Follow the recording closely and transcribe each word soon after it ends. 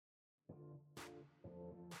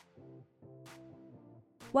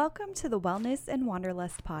Welcome to the Wellness and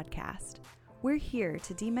Wanderlust podcast. We're here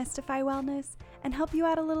to demystify wellness and help you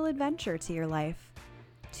add a little adventure to your life.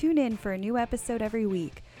 Tune in for a new episode every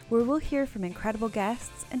week where we'll hear from incredible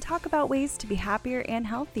guests and talk about ways to be happier and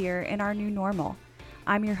healthier in our new normal.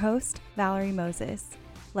 I'm your host, Valerie Moses.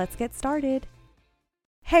 Let's get started.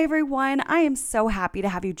 Hey everyone, I am so happy to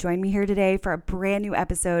have you join me here today for a brand new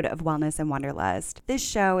episode of Wellness and Wanderlust. This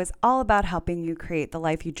show is all about helping you create the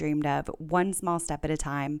life you dreamed of, one small step at a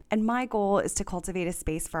time. And my goal is to cultivate a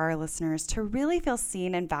space for our listeners to really feel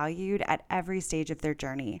seen and valued at every stage of their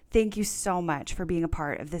journey. Thank you so much for being a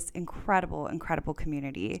part of this incredible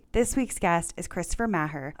community. This week's guest is Christopher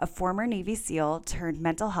Maher, a former Navy SEAL turned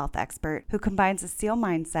mental health expert who combines a SEAL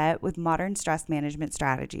mindset with modern stress management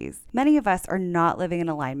strategies. Many of us are not living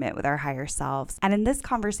in alignment with our higher selves. And in this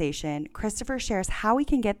conversation, Christopher shares how we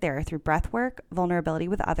can get there through breath work, vulnerability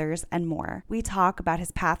with others, and more. We talk about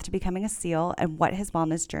his path to becoming a SEAL and what his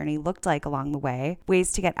wellness journey looked like along the way,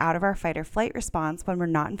 ways to get out of our fight or flight response when we're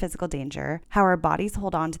not in physical danger, how our bodies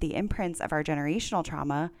hold on to the imprints of our generational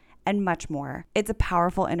trauma, and much more. It's a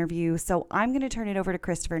powerful interview, so I'm going to turn it over to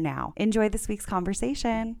Christopher now. Enjoy this week's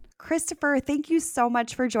conversation. Christopher, thank you so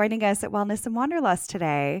much for joining us at Wellness and Wanderlust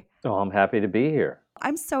today. Oh, I'm happy to be here.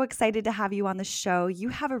 I'm so excited to have you on the show. You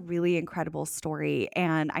have a really incredible story,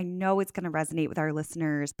 and I know it's going to resonate with our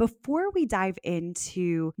listeners. Before we dive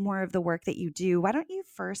into more of the work that you do, why don't you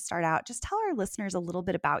first start out, just tell our listeners a little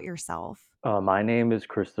bit about yourself. My name is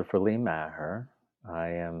Christopher Lee Maher. I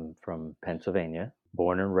am from Pennsylvania,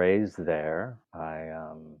 born and raised there. I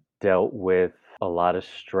dealt with a lot of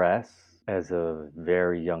stress as a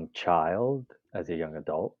very young child, as a young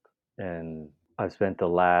adult, and I've spent the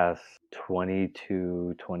last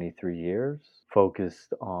 22, 23 years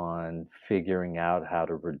focused on figuring out how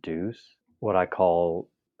to reduce what I call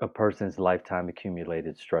a person's lifetime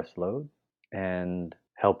accumulated stress load and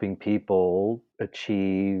helping people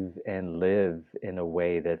achieve and live in a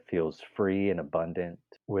way that feels free and abundant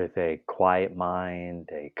with a quiet mind,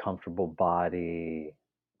 a comfortable body,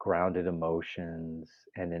 grounded emotions,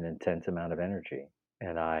 and an intense amount of energy.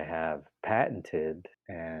 And I have patented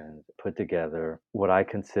and put together what I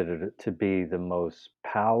consider to be the most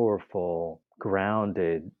powerful,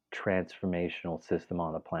 grounded, transformational system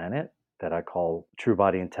on the planet that I call True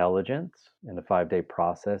Body Intelligence. And the 5-day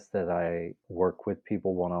process that I work with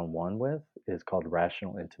people one-on-one with is called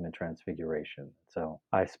Rational Intimate Transfiguration. So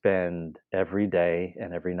I spend every day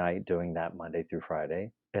and every night doing that Monday through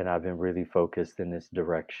Friday. And I've been really focused in this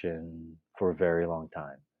direction for a very long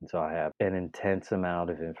time. And so I have an intense amount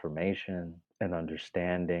of information and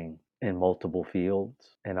understanding in multiple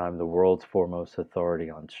fields. And I'm the world's foremost authority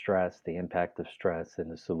on stress, the impact of stress, and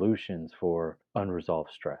the solutions for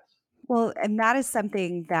unresolved stress. Well, and that is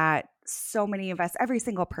something that so many of us, every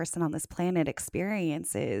single person on this planet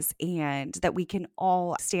experiences, and that we can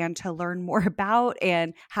all stand to learn more about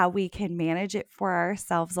and how we can manage it for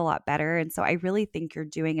ourselves a lot better. And so I really think you're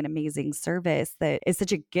doing an amazing service that is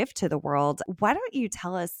such a gift to the world. Why don't you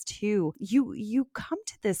tell us too, you come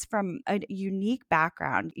to this from a unique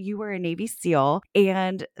background. You were a Navy SEAL,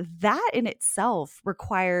 and that in itself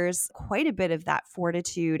requires quite a bit of that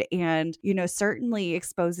fortitude and, certainly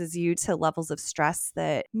exposes you to levels of stress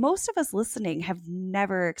that most of us listening have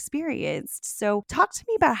never experienced. So talk to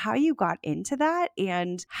me about how you got into that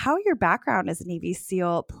and how your background as a Navy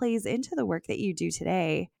SEAL plays into the work that you do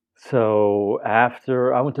today. So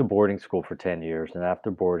after I went to boarding school for 10 years, and after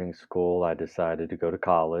boarding school, I decided to go to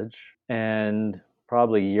college. And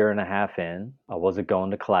probably a year and a half in, I wasn't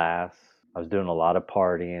going to class. I was doing a lot of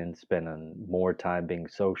partying, spending more time being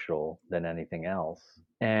social than anything else.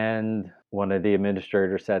 And one of the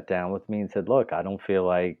administrators sat down with me and said, "Look, I don't feel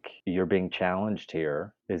like you're being challenged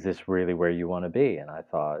here. Is this really where you want to be?" And I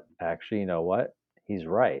thought, actually, you know what? He's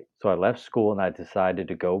right. So I left school and I decided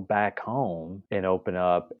to go back home and open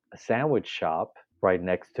up a sandwich shop right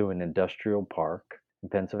next to an industrial park in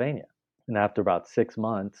Pennsylvania. And after about 6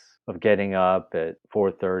 months of getting up at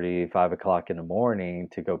 4:30, 5 o'clock in the morning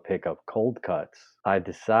to go pick up cold cuts, I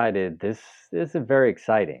decided this isn't very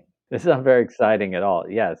exciting. This is not very exciting at all.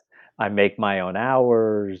 Yes, I make my own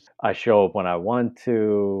hours. I show up when I want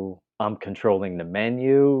to. I'm controlling the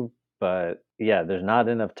menu, but yeah, there's not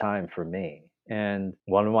enough time for me. And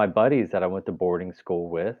one of my buddies that I went to boarding school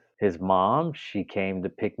with, his mom, she came to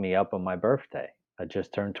pick me up on my birthday. I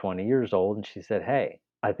just turned 20 years old, and she said, "Hey,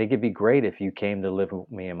 I think it'd be great if you came to live with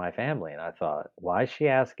me and my family." And I thought, why is she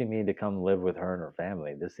asking me to come live with her and her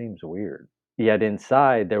family? This seems weird. Yet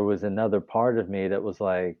inside, there was another part of me that was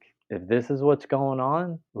like, if this is what's going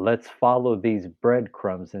on, let's follow these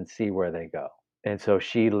breadcrumbs and see where they go. And so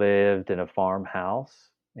she lived in a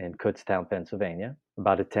farmhouse in Kutztown, Pennsylvania,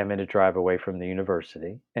 about a 10-minute drive away from the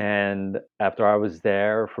university. And after I was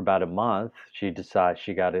there for about a month, she decided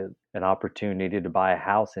she got an opportunity to buy a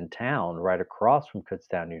house in town right across from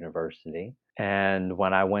Kutztown University. And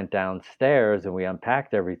when I went downstairs and we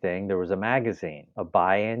unpacked everything, there was a magazine, a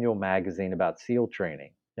biannual magazine about SEAL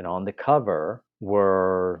training. And on the cover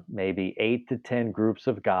were maybe 8 to 10 groups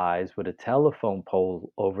of guys with a telephone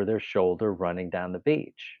pole over their shoulder running down the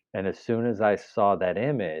beach. And as soon as I saw that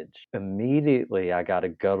image, immediately I got a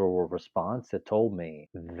guttural response that told me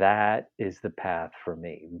that is the path for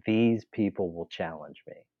me. These people will challenge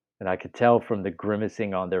me. And I could tell from the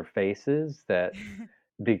grimacing on their faces that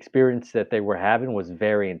the experience that they were having was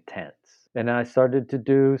very intense. And I started to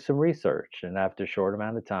do some research. And after a short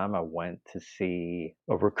amount of time, I went to see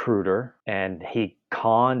a recruiter, and he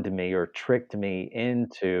conned me or tricked me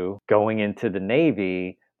into going into the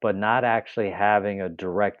Navy, but not actually having a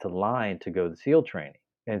direct line to go to SEAL training.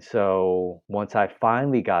 And so once I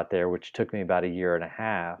finally got there, which took me about a year and a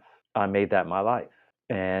half, I made that my life.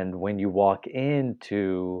 And when you walk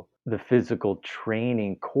into the physical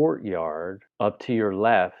training courtyard, up to your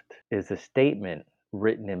left is a statement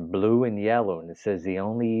written in blue and yellow, and it says, "The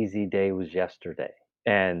only easy day was yesterday."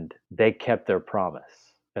 And they kept their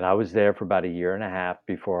promise. And I was there for about a year and a half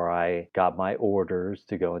before I got my orders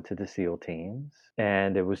to go into the SEAL teams.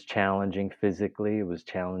 And it was challenging physically, it was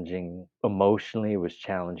challenging emotionally, it was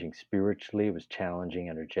challenging spiritually, it was challenging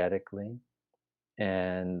energetically.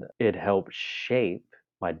 And it helped shape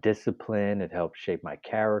my discipline, it helped shape my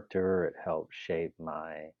character, it helped shape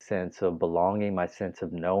my sense of belonging, my sense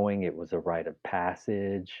of knowing it was a rite of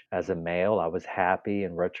passage. As a male, I was happy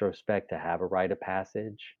in retrospect to have a rite of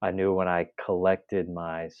passage. I knew when I collected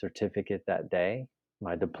my certificate that day,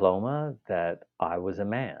 my diploma, that I was a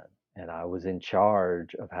man and I was in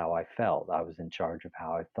charge of how I felt. I was in charge of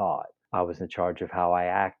how I thought. I was in charge of how I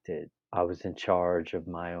acted. I was in charge of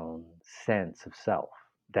my own sense of self.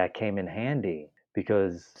 That came in handy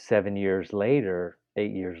because 7 years later,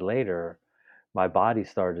 8 years later, my body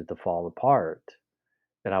started to fall apart.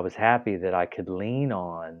 And I was happy that I could lean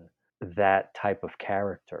on that type of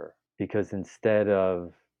character because instead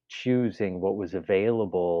of choosing what was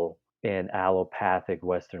available in allopathic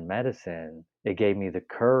Western medicine, it gave me the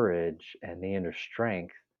courage and the inner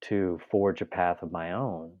strength to forge a path of my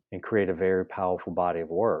own and create a very powerful body of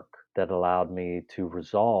work that allowed me to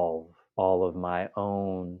resolve all of my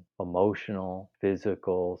own emotional,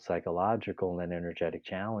 physical, psychological, and energetic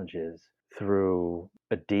challenges through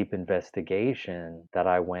a deep investigation that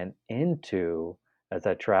I went into as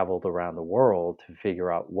I traveled around the world to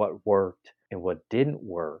figure out what worked and what didn't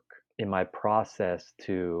work in my process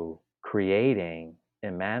to creating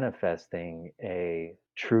and manifesting a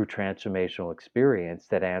true transformational experience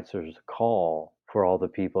that answers the call for all the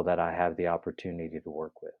people that I have the opportunity to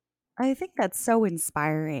work with. I think that's so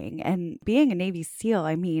inspiring. And being a Navy SEAL,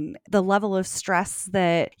 I mean, the level of stress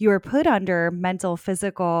that you are put under, mental,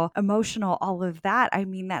 physical, emotional, all of that, I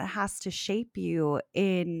mean, that has to shape you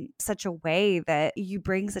in such a way that you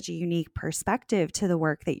bring such a unique perspective to the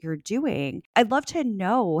work that you're doing. I'd love to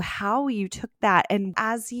know how you took that. And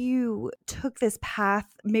as you took this path,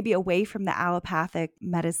 maybe away from the allopathic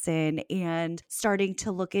medicine and starting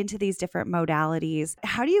to look into these different modalities,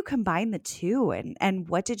 how do you combine the two? And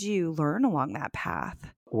what did you learn along that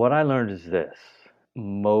path? What I learned is this: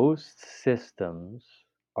 most systems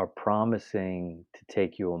are promising to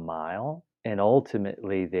take you a mile, and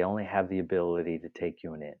ultimately, they only have the ability to take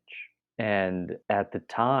you an inch. And at the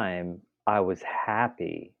time, I was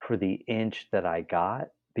happy for the inch that I got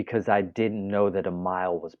because I didn't know that a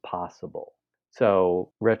mile was possible.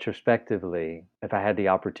 So, retrospectively, if I had the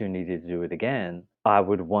opportunity to do it again, I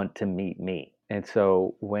would want to meet me. And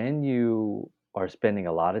so, when you are spending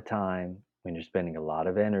a lot of time, when you're spending a lot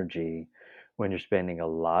of energy, when you're spending a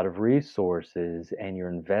lot of resources, and you're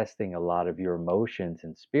investing a lot of your emotions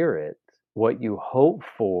and spirit, what you hope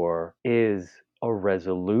for is a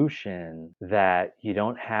resolution that you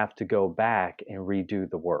don't have to go back and redo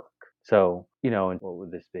the work. So, what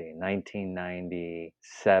would this be?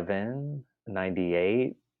 1997,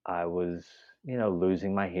 98, I was,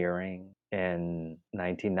 losing my hearing. In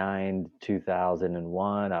 99,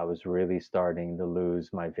 2001, I was really starting to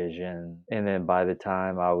lose my vision. And then by the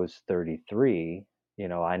time I was 33,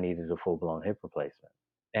 I needed a full blown hip replacement.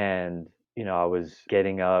 And I was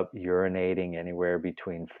getting up, urinating anywhere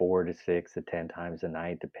between 4 to 6 to 10 times a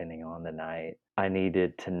night, depending on the night. I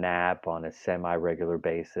needed to nap on a semi regular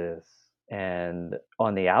basis. And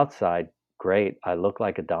on the outside, great. I look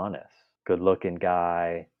like Adonis, good looking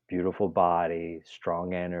guy, beautiful body,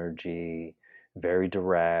 strong energy, very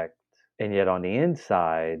direct. And yet on the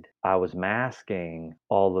inside, I was masking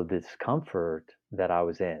all of this comfort that I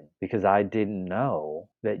was in because I didn't know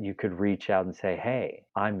that you could reach out and say, hey,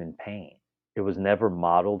 I'm in pain. It was never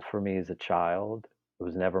modeled for me as a child. It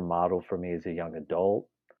was never modeled for me as a young adult.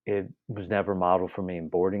 It was never modeled for me in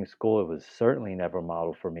boarding school. It was certainly never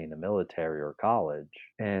modeled for me in the military or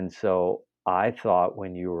college. And so I thought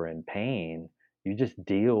when you were in pain, you just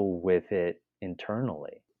deal with it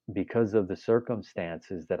internally. Because of the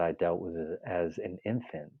circumstances that I dealt with as an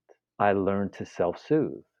infant, I learned to self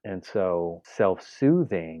soothe. And so self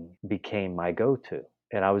soothing became my go to.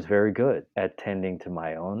 And I was very good at tending to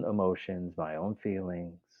my own emotions, my own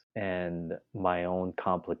feelings, and my own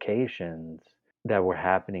complications that were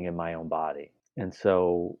happening in my own body. And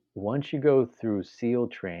so once you go through SEAL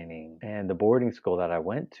training and the boarding school that I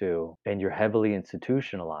went to, and you're heavily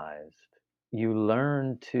institutionalized, you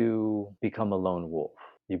learn to become a lone wolf.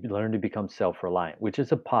 You learn to become self reliant, which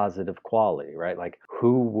is a positive quality, right? Like,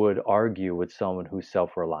 who would argue with someone who's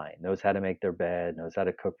self reliant, knows how to make their bed, knows how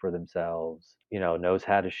to cook for themselves, knows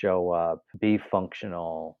how to show up, be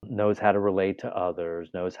functional, knows how to relate to others,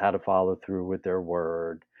 knows how to follow through with their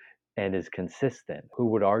word, and is consistent? Who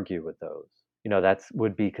would argue with those? That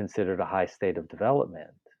would be considered a high state of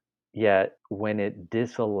development. Yet when it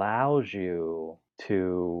disallows you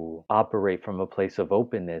to operate from a place of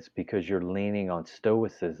openness because you're leaning on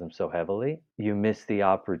stoicism so heavily, you miss the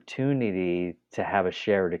opportunity to have a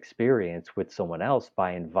shared experience with someone else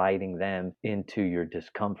by inviting them into your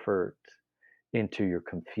discomfort, into your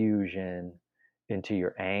confusion, into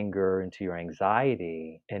your anger, into your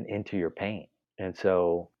anxiety, and into your pain. And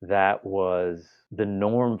so that was the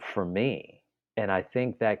norm for me. And I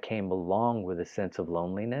think that came along with a sense of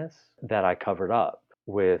loneliness that I covered up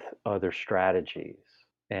with other strategies.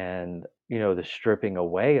 And, the stripping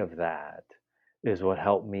away of that is what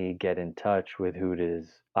helped me get in touch with who it is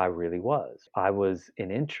I really was. I was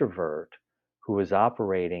an introvert who was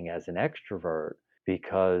operating as an extrovert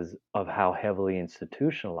because of how heavily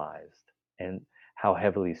institutionalized and how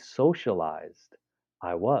heavily socialized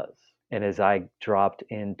I was. And as I dropped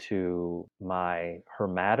into my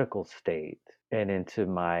hermetical state and into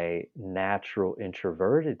my natural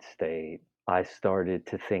introverted state, I started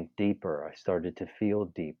to think deeper. I started to feel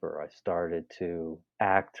deeper. I started to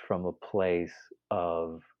act from a place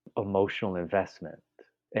of emotional investment.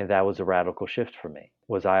 And that was a radical shift for me.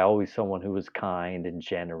 Was I always someone who was kind and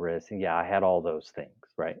generous? And yeah, I had all those things,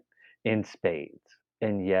 right? In spades.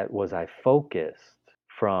 And yet, was I focused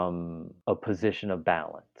from a position of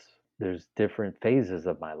balance? There's different phases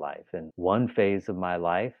of my life. And one phase of my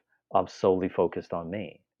life, I'm solely focused on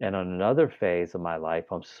me. And on another phase of my life,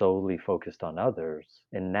 I'm solely focused on others.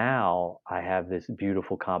 And now I have this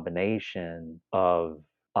beautiful combination of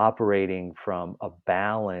operating from a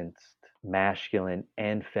balanced masculine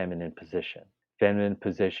and feminine position. Feminine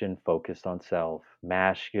position focused on self,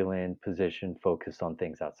 masculine position focused on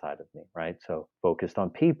things outside of me, right? So focused on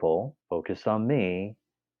people, focused on me,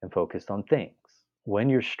 and focused on things. When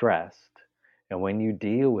you're stressed and when you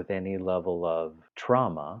deal with any level of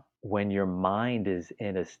trauma, when your mind is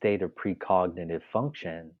in a state of precognitive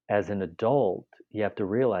function, as an adult, you have to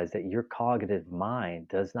realize that your cognitive mind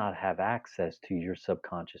does not have access to your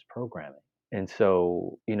subconscious programming. And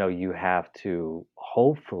so, you have to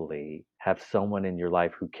hopefully have someone in your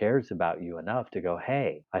life who cares about you enough to go,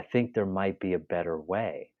 hey, I think there might be a better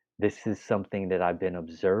way. This is something that I've been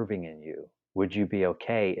observing in you. Would you be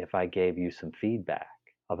okay if I gave you some feedback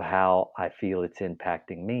of how I feel it's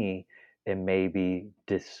impacting me and maybe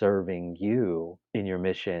disserving you in your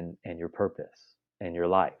mission and your purpose and your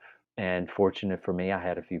life? And fortunate for me, I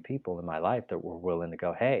had a few people in my life that were willing to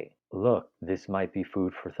go, hey, look, this might be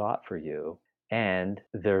food for thought for you. And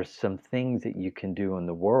there's some things that you can do in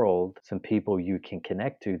the world, some people you can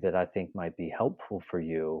connect to that I think might be helpful for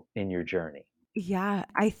you in your journey. Yeah,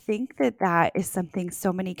 I think that that is something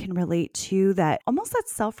so many can relate to, that almost that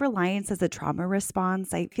self-reliance as a trauma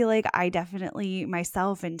response. I feel like I definitely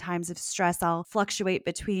myself in times of stress, I'll fluctuate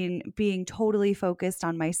between being totally focused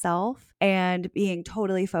on myself and being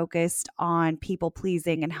totally focused on people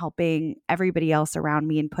pleasing and helping everybody else around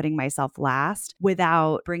me and putting myself last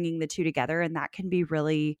without bringing the two together. And that can be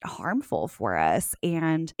really harmful for us.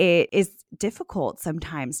 And it is difficult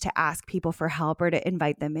sometimes to ask people for help or to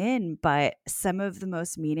invite them in, but some of the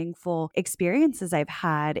most meaningful experiences I've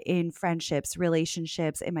had in friendships,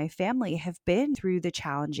 relationships, in my family have been through the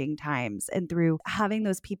challenging times and through having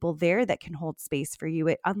those people there that can hold space for you.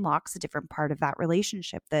 It unlocks a different part of that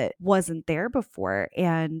relationship that wasn't there before.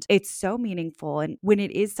 And it's so meaningful. And when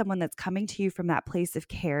it is someone that's coming to you from that place of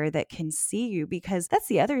care that can see you, because that's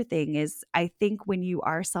the other thing is I think when you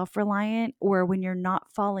are self-reliant or when you're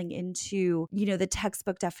not falling into, the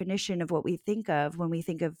textbook definition of what we think of when we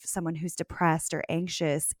think of someone who's depressed or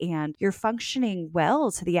anxious and you're functioning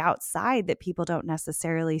well to the outside that people don't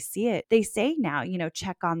necessarily see it. They say now,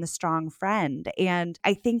 check on the strong friend. And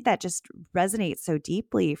I think that just resonates so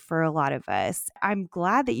deeply for a lot of us. I'm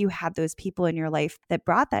glad that you had those people in your life that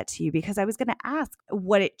brought that to you because I was going to ask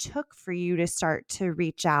what it took for you to start to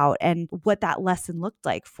reach out and what that lesson looked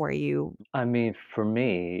like for you. I mean, for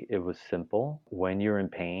me, it was simple. When you're in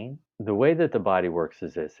pain, the way that the body works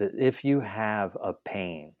is this. If you have a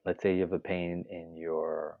pain, let's say you have a pain in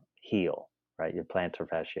your heel, right, your plantar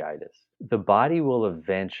fasciitis, the body will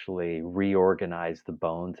eventually reorganize the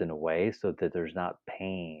bones in a way so that there's not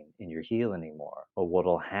pain in your heel anymore. But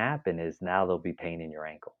what'll happen is now there'll be pain in your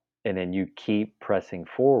ankle. And then you keep pressing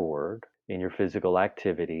forward in your physical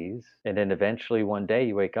activities. And then eventually one day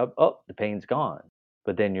you wake up, oh, the pain's gone.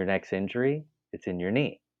 But then your next injury, it's in your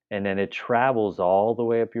knee. And then it travels all the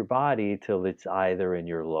way up your body till it's either in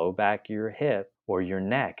your low back of your hip or your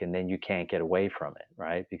neck. And then you can't get away from it,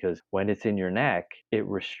 right? Because when it's in your neck, it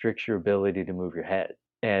restricts your ability to move your head.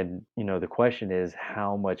 And, the question is,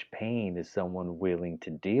 how much pain is someone willing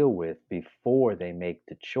to deal with before they make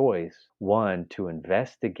the choice, one, to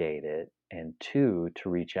investigate it, and two, to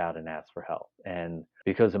reach out and ask for help? And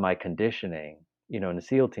because of my conditioning, in the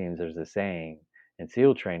SEAL teams, there's a saying in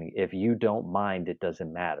SEAL training, if you don't mind, it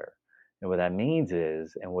doesn't matter. And what that means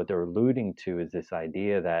is, and what they're alluding to is this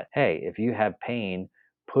idea that, hey, if you have pain,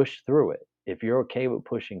 push through it. If you're okay with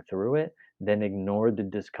pushing through it, then ignore the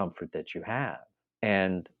discomfort that you have.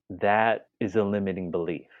 And that is a limiting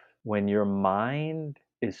belief. When your mind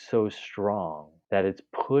is so strong that it's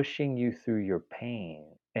pushing you through your pain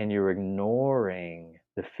and you're ignoring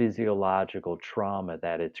the physiological trauma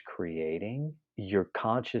that it's creating, your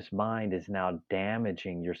conscious mind is now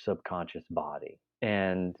damaging your subconscious body.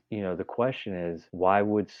 And, the question is, why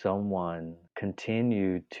would someone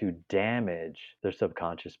continue to damage their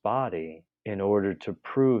subconscious body in order to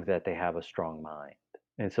prove that they have a strong mind?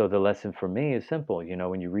 And so the lesson for me is simple.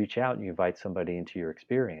 When you reach out and you invite somebody into your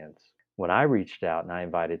experience, when I reached out and I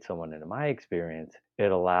invited someone into my experience,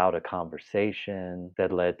 it allowed a conversation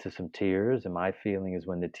that led to some tears. And my feeling is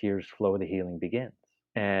when the tears flow, the healing begins.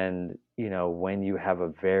 And, when you have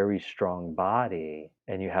a very strong body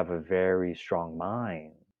and you have a very strong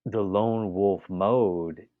mind, the lone wolf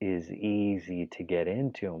mode is easy to get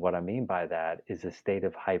into. And what I mean by that is a state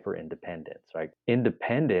of hyper independence, right?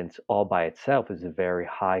 Independence all by itself is a very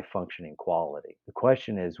high functioning quality. The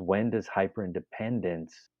question is, when does hyper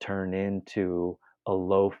independence turn into a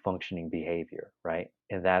low functioning behavior, right?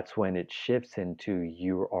 And that's when it shifts into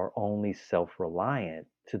you are only self reliant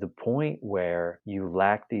to the point where you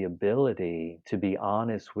lack the ability to be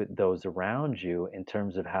honest with those around you in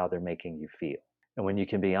terms of how they're making you feel. And when you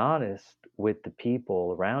can be honest with the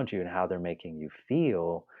people around you and how they're making you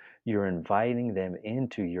feel, you're inviting them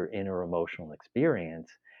into your inner emotional experience.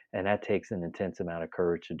 And that takes an intense amount of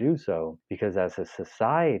courage to do so because, as a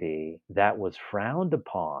society, that was frowned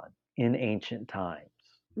upon in ancient times.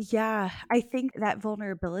 Yeah, I think that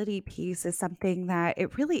vulnerability piece is something that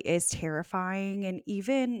it really is terrifying. And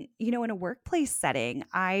even, in a workplace setting,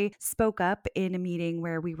 I spoke up in a meeting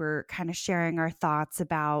where we were kind of sharing our thoughts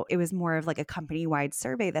about it was more of like a company wide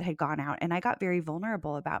survey that had gone out. And I got very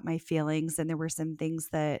vulnerable about my feelings. And there were some things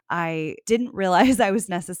that I didn't realize I was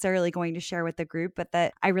necessarily going to share with the group, but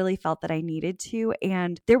that I really felt that I needed to.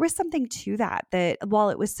 And there was something to that, that while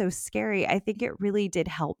it was so scary, I think it really did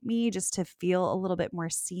help me just to feel a little bit more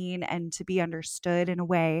seen and to be understood in a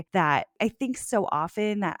way that I think so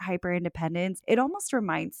often that hyper independence, it almost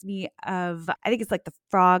reminds me of, I think it's like the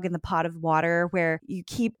frog in the pot of water where you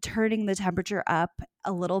keep turning the temperature up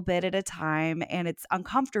a little bit at a time and it's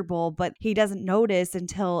uncomfortable, but he doesn't notice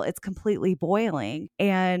until it's completely boiling.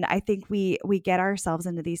 And I think we get ourselves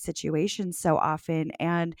into these situations so often,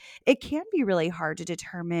 and it can be really hard to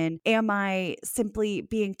determine, am I simply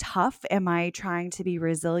being tough? Am I trying to be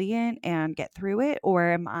resilient and get through it?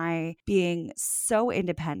 Or am I being so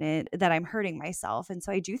independent that I'm hurting myself? And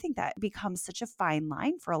so I do think that becomes such a fine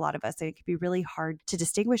line for a lot of us. And it can be really hard to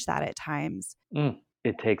distinguish that at times.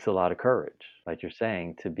 It takes a lot of courage, like you're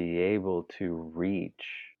saying, to be able to reach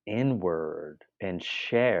inward and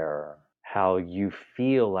share how you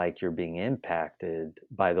feel like you're being impacted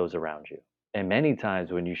by those around you. And many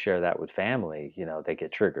times when you share that with family, they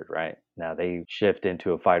get triggered, right? Now they shift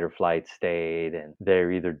into a fight or flight state and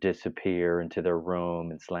they either disappear into their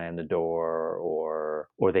room and slam the door, or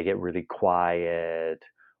they get really quiet,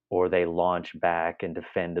 or they launch back and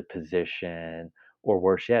defend a position, or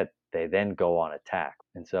worse yet, they then go on attack.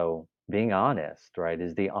 And so being honest, right,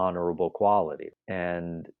 is the honorable quality.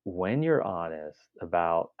 And when you're honest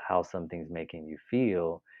about how something's making you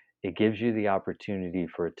feel, it gives you the opportunity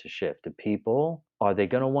for it to shift. The people, are they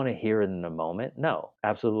going to want to hear it in the moment? No,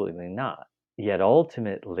 absolutely not. Yet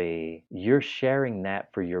ultimately, you're sharing that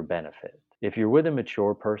for your benefit. If you're with a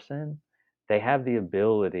mature person, they have the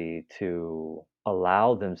ability to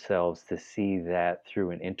allow themselves to see that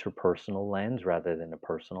through an interpersonal lens rather than a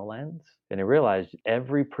personal lens. And they realize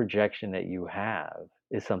every projection that you have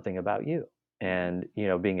is something about you. And,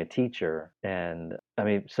 being a teacher, and I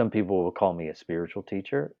mean, some people will call me a spiritual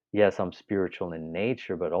teacher. Yes, I'm spiritual in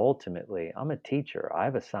nature, but ultimately, I'm a teacher. I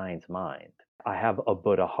have a science mind. I have a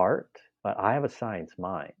Buddha heart, but I have a science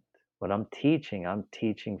mind. When I'm teaching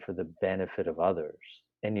for the benefit of others.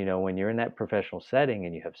 And when you're in that professional setting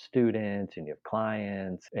and you have students and you have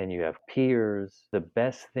clients and you have peers, the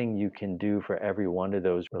best thing you can do for every one of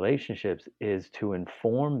those relationships is to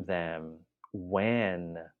inform them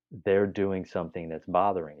when they're doing something that's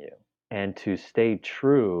bothering you and to stay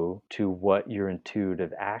true to what your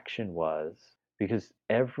intuitive action was, because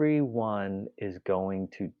everyone is going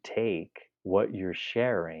to take what you're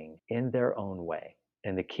sharing in their own way.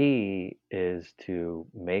 And the key is to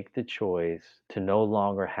make the choice to no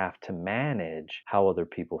longer have to manage how other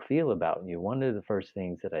people feel about you. One of the first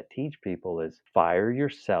things that I teach people is fire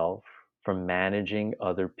yourself from managing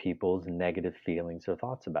other people's negative feelings or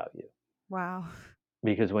thoughts about you. Wow.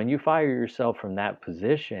 Because when you fire yourself from that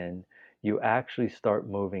position, you actually start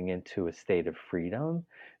moving into a state of freedom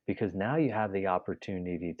because now you have the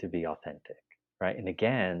opportunity to be authentic, right? And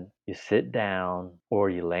again, you sit down or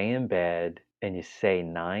you lay in bed and you say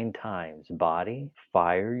 9 times, body,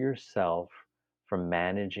 fire yourself from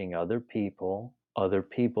managing other people's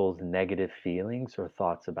negative feelings or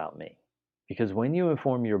thoughts about me. Because when you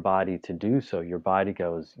inform your body to do so, your body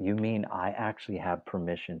goes, you mean I actually have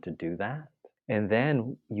permission to do that? And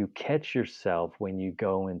then you catch yourself when you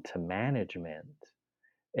go into management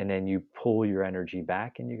and then you pull your energy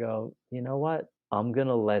back and you go, you know what? I'm going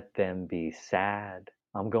to let them be sad.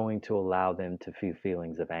 I'm going to allow them to feel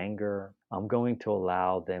feelings of anger. I'm going to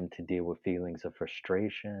allow them to deal with feelings of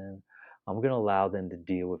frustration. I'm going to allow them to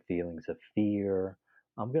deal with feelings of fear.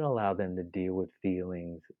 I'm going to allow them to deal with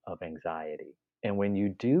feelings of anxiety. And when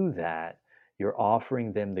you do that, you're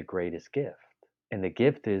offering them the greatest gift. And the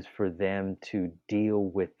gift is for them to deal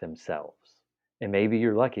with themselves. And maybe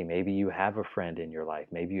you're lucky. Maybe you have a friend in your life.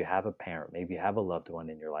 Maybe you have a parent. Maybe you have a loved one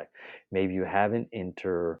in your life. Maybe you have an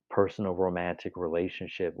interpersonal romantic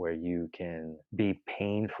relationship where you can be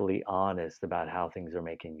painfully honest about how things are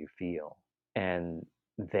making you feel. And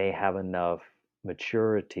they have enough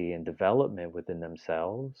maturity and development within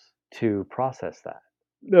themselves to process that.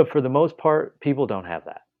 No, for the most part, people don't have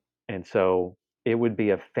that. And so it would be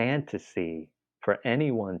a fantasy for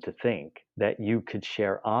anyone to think that you could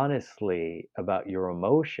share honestly about your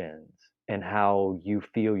emotions and how you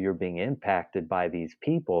feel you're being impacted by these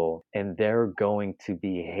people, and they're going to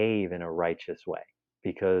behave in a righteous way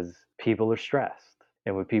because people are stressed.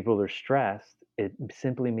 And when people are stressed, it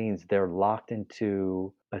simply means they're locked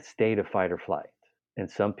into a state of fight or flight. And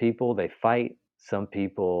some people, they fight, some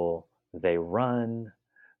people, they run,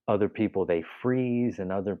 other people, they freeze,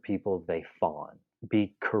 and other people, they fawn.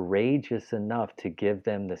 Be courageous enough to give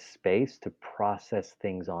them the space to process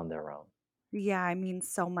things on their own. Yeah, I mean,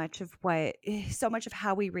 so much of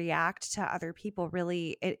how we react to other people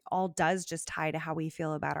really, it all does just tie to how we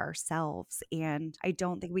feel about ourselves. And I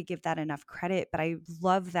don't think we give that enough credit, but I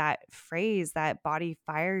love that phrase, that body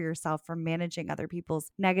fire yourself from managing other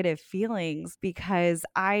people's negative feelings. Because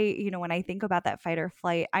when I think about that fight or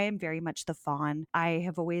flight, I am very much the fawn. I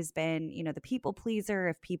have always been, the people pleaser.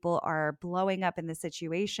 If people are blowing up in the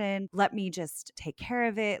situation, let me just take care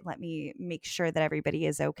of it. Let me make sure that everybody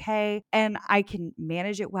is okay. And I can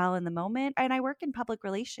manage it well in the moment. And I work in public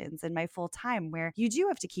relations in my full time where you do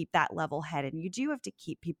have to keep that level head and you do have to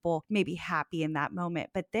keep people maybe happy in that moment.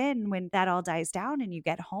 But then when that all dies down and you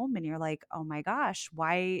get home and you're like, oh my gosh,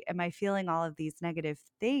 why am I feeling all of these negative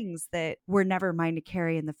things that were never mine to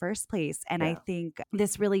carry in the first place? And I Yeah. think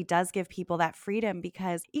this really does give people that freedom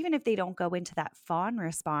because even if they don't go into that fawn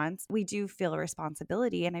response, we do feel a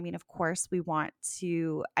responsibility. And I mean, of course, we want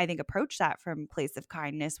to, I think, approach that from a place of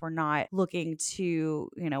kindness. We're not looking looking to,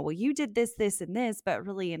 well, you did this, this, and this, but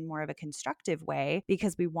really in more of a constructive way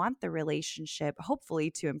because we want the relationship hopefully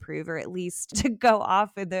to improve or at least to go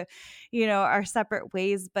off in the, our separate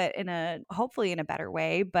ways, but hopefully in a better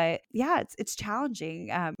way. But yeah, it's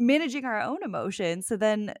challenging managing our own emotions. So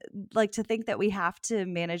then like to think that we have to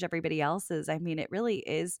manage everybody else's, I mean, it really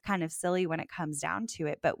is kind of silly when it comes down to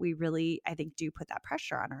it, but we really, I think, do put that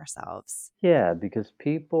pressure on ourselves. Yeah, because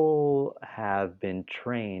people have been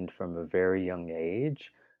trained from a very young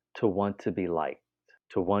age to want to be liked,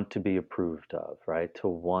 to want to be approved of, right? To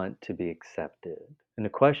want to be accepted. And the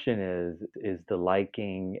question is the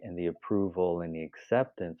liking and the approval and the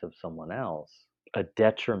acceptance of someone else a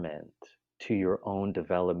detriment to your own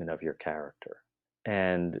development of your character?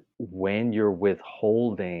 And when you're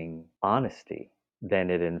withholding honesty,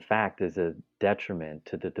 then it in fact is a detriment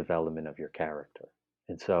to the development of your character.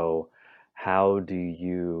 And so, how do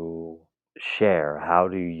you share? How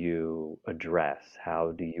do you address?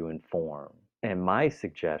 How do you inform? And my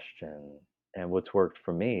suggestion, and what's worked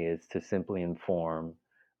for me, is to simply inform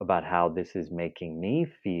about how this is making me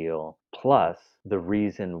feel, plus the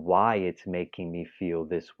reason why it's making me feel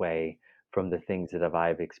this way from the things that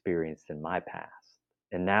I've experienced in my past.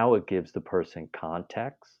 And now it gives the person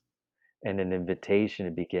context and an invitation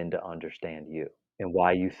to begin to understand you and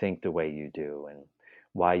why you think the way you do and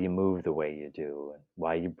why you move the way you do and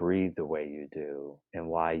why you breathe the way you do and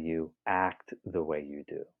why you act the way you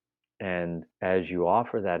do. And as you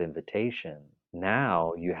offer that invitation,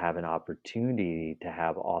 now you have an opportunity to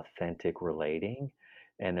have authentic relating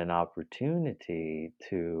and an opportunity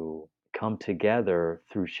to come together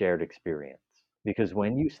through shared experience. Because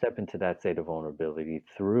when you step into that state of vulnerability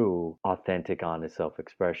through authentic, honest self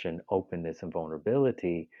expression, openness, and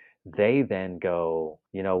vulnerability, they then go,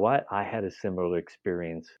 you know what? I had a similar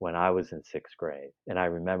experience when I was in sixth grade, and I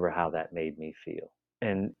remember how that made me feel.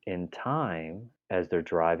 And in time, as they're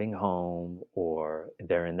driving home or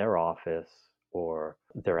they're in their office or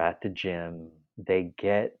they're at the gym, they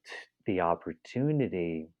get the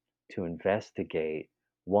opportunity to investigate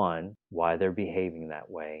one, why they're behaving that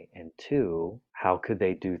way, and two, how could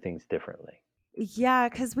they do things differently? Yeah,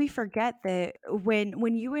 because we forget that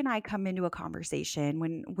when you and I come into a conversation,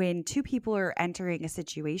 when two people are entering a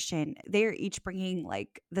situation, they're each bringing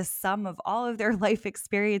like the sum of all of their life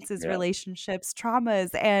experiences, Yeah. relationships,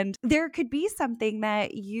 traumas, and there could be something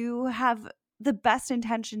that you have the best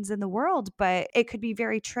intentions in the world, but it could be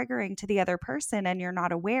very triggering to the other person and you're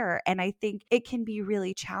not aware. And I think it can be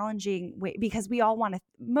really challenging because we all want to,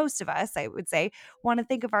 most of us, I would say, want to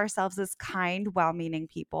think of ourselves as kind, well meaning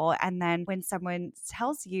people. And then when someone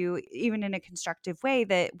tells you, even in a constructive way,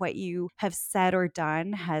 that what you have said or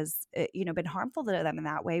done has, been harmful to them in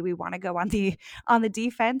that way, we want to go on the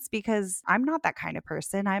defense because I'm not that kind of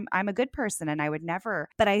person. I'm a good person and I would never.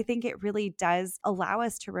 But I think it really does allow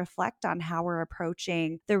us to reflect on how we're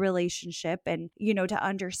approaching the relationship and, to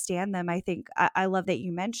understand them. I think I love that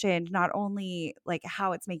you mentioned not only like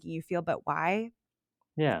how it's making you feel, but why,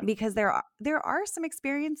 Yeah. because there are some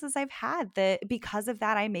experiences I've had that because of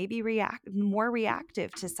that I may be more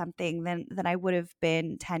reactive to something than I would have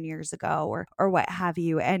been 10 years ago or what have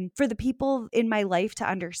you. And for the people in my life to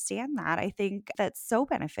understand that, I think that's so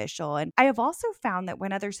beneficial. And I have also found that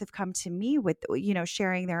when others have come to me with,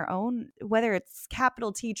 sharing their own, whether it's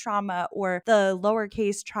capital T trauma or the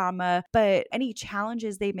lowercase trauma, but any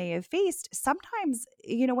challenges they may have faced, sometimes,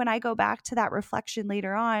 when I go back to that reflection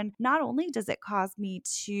later on, not only does it cause me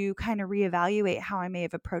to kind of reevaluate how I may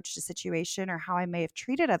have approached a situation or how I may have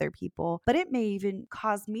treated other people, but it may even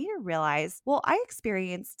cause me to realize, well, I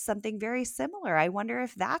experienced something very similar. I wonder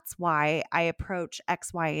if that's why I approach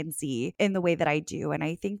X, Y, and Z in the way that I do. And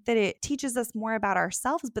I think that it teaches us more about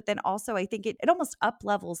ourselves, but then also I think it almost up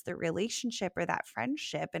levels the relationship or that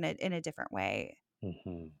friendship in a different way.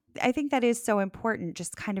 Hmm. I think that is so important,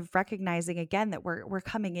 just kind of recognizing again that we're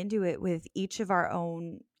coming into it with each of our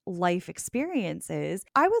own life experiences.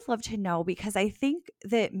 I would love to know because I think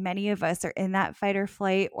that many of us are in that fight or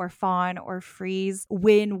flight or fawn or freeze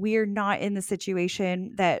when we're not in the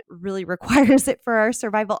situation that really requires it for our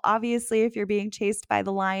survival. Obviously, if you're being chased by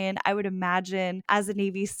the lion, I would imagine as a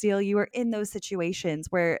Navy SEAL, you are in those situations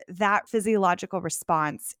where that physiological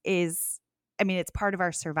response is, I mean, it's part of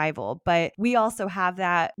our survival, but we also have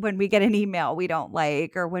that when we get an email we don't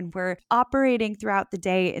like, or when we're operating throughout the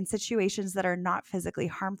day in situations that are not physically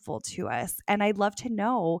harmful to us. And I'd love to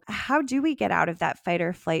know, how do we get out of that fight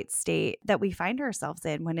or flight state that we find ourselves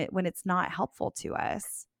in when it's not helpful to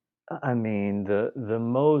us? I mean, the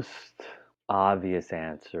most obvious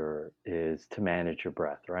answer is to manage your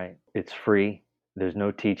breath, right? It's free. There's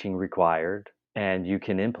no teaching required, and you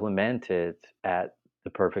can implement it at the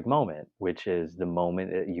perfect moment, which is the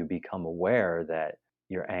moment that you become aware that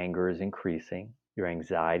your anger is increasing, your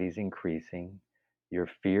anxiety is increasing, your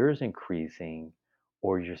fear is increasing,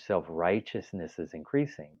 or your self righteousness is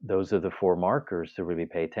increasing. Those are the four markers to really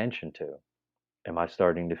pay attention to. Am I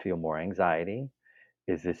starting to feel more anxiety?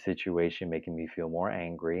 Is this situation making me feel more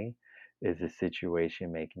angry? Is this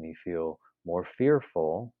situation making me feel more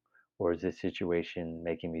fearful? Or is this situation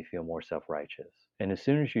making me feel more self righteous? And as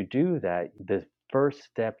soon as you do that, the first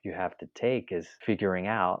step you have to take is figuring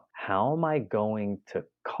out, how am I going to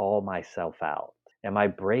call myself out? Am I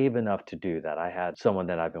brave enough to do that? I had someone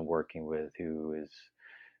that I've been working with who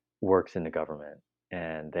works in the government,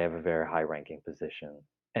 and they have a very high ranking position.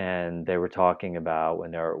 And they were talking about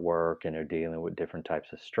when they're at work and they're dealing with different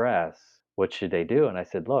types of stress, what should they do? And I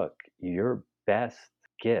said, look, your best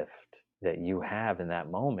gift that you have in that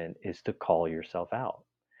moment is to call yourself out.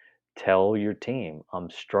 Tell your team, I'm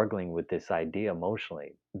struggling with this idea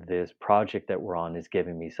emotionally. This project that we're on is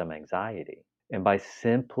giving me some anxiety. And by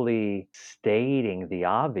simply stating the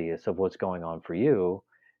obvious of what's going on for you,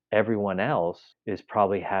 everyone else is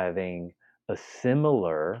probably having a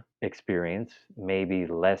similar experience, maybe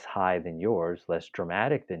less high than yours, less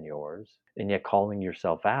dramatic than yours, and yet calling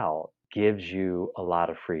yourself out gives you a lot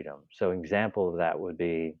of freedom. So, an example of that would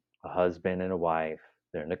be a husband and a wife.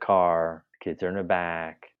 They're in the car, the kids are in the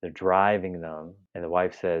back, they're driving them, and the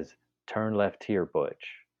wife says, "Turn left here,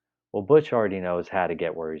 Butch." Well, Butch already knows how to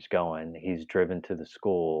get where he's going. He's driven to the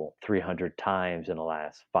school 300 times in the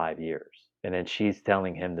last 5 years. And then she's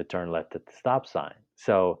telling him to turn left at the stop sign.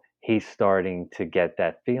 So he's starting to get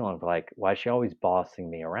that feeling of like, why is she always bossing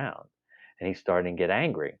me around? And he's starting to get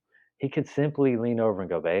angry. He could simply lean over and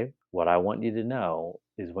go, babe, what I want you to know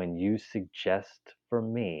is when you suggest for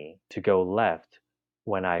me to go left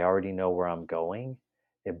when I already know where I'm going,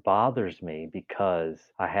 it bothers me because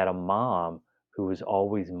I had a mom who was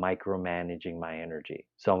always micromanaging my energy.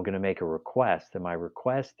 So I'm going to make a request. And my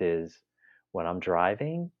request is, when I'm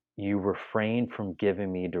driving, you refrain from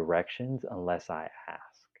giving me directions unless I ask.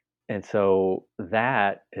 And so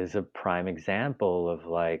that is a prime example of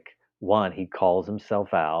like, one, he calls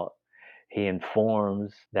himself out. He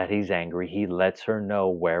informs that he's angry. He lets her know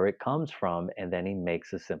where it comes from, and then he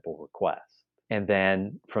makes a simple request. And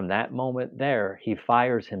then from that moment there, he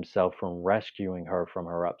fires himself from rescuing her from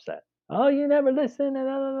her upset. Oh, you never listen,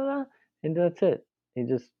 and, and that's it. He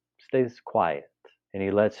just stays quiet and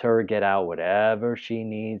he lets her get out whatever she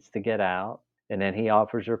needs to get out. And then he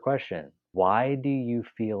offers her question, why do you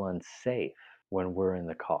feel unsafe when we're in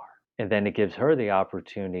the car? And then it gives her the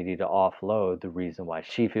opportunity to offload the reason why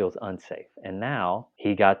she feels unsafe. And now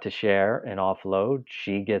he got to share and offload.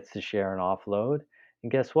 She gets to share and offload.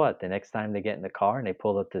 And guess what? The next time they get in the car and they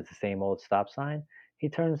pull up to the same old stop sign, he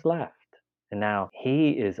turns left. And now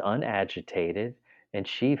he is unagitated and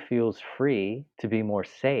she feels free to be more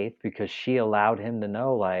safe because she allowed him to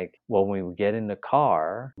know, like, well, when we get in the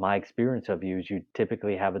car, my experience of you is you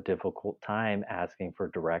typically have a difficult time asking for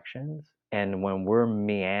directions. And when we're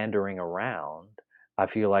meandering around, I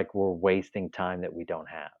feel like we're wasting time that we don't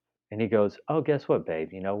have. And he goes, oh, guess what,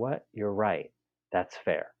 babe? You know what? You're right. That's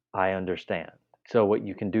fair. I understand. So, what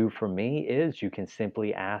you can do for me is you can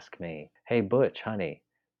simply ask me, hey, Butch, honey,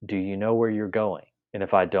 do you know where you're going? And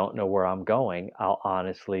if I don't know where I'm going, I'll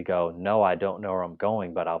honestly go, no, I don't know where I'm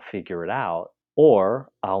going, but I'll figure it out. Or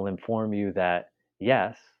I'll inform you that,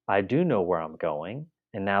 yes, I do know where I'm going.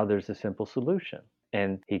 And now there's a simple solution.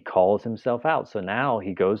 And he calls himself out. So now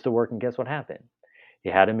he goes to work, and guess what happened? He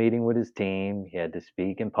had a meeting with his team. He had to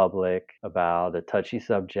speak in public about a touchy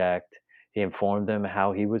subject. He informed them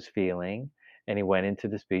how he was feeling, and he went into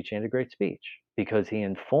the speech and had a great speech because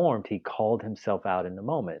he called himself out in the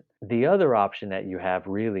moment. The other option that you have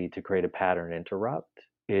really to create a pattern interrupt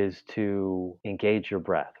is to engage your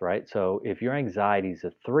breath, right? So if your anxiety is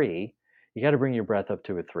a 3, you got to bring your breath up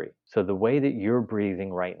to a 3. So the way that you're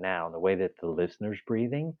breathing right now, and the way that the listener's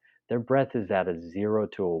breathing, their breath is at a 0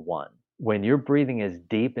 to a 1. When you're breathing as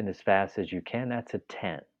deep and as fast as you can, that's a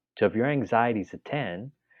 10. So if your anxiety is a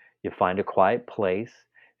 10, you find a quiet place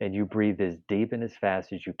and you breathe as deep and as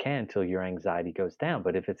fast as you can till your anxiety goes down.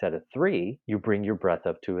 But if it's at a 3, you bring your breath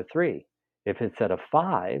up to a 3. If it's at a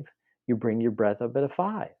 5, you bring your breath up at a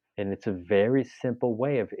 5. And it's a very simple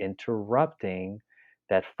way of interrupting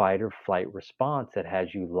that fight or flight response that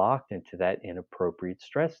has you locked into that inappropriate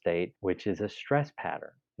stress state, which is a stress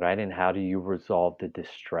pattern, right? And how do you resolve the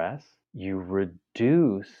distress? You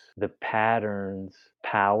reduce the pattern's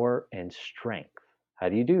power and strength. How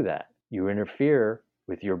do you do that? You interfere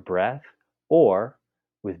with your breath or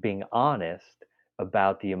with being honest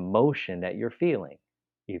about the emotion that you're feeling,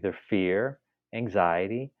 either fear,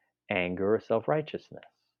 anxiety, anger, or self righteousness.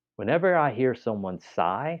 Whenever I hear someone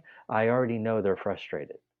sigh, I already know they're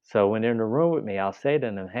frustrated. So when they're in the room with me, I'll say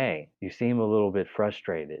to them, hey, you seem a little bit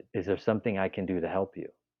frustrated. Is there something I can do to help you?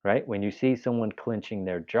 Right? When you see someone clenching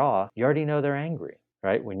their jaw, you already know they're angry.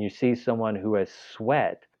 Right? When you see someone who has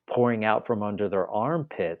sweat pouring out from under their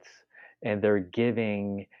armpits and they're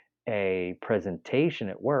giving a presentation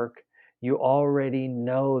at work, you already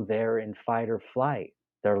know they're in fight or flight.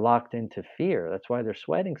 They're locked into fear. That's why they're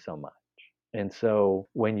sweating so much. And so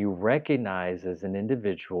when you recognize as an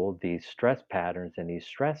individual these stress patterns and these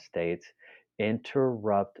stress states,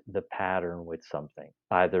 interrupt the pattern with something.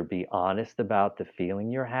 Either be honest about the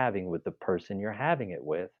feeling you're having with the person you're having it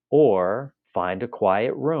with, or find a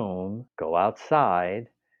quiet room, go outside,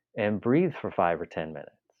 and breathe for 5 or 10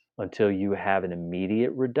 minutes until you have an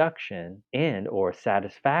immediate reduction in or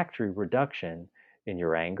satisfactory reduction in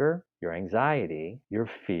your anger, your anxiety, your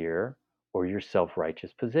fear, or your self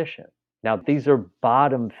righteous position. Now, these are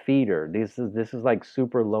bottom feeder. This is like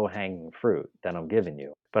super low hanging fruit that I'm giving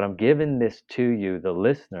you. But I'm giving this to you, the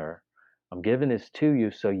listener. I'm giving this to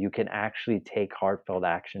you so you can actually take heartfelt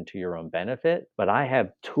action to your own benefit. But I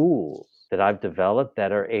have tools that I've developed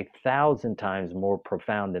that are 1,000 times more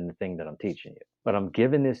profound than the thing that I'm teaching you. But I'm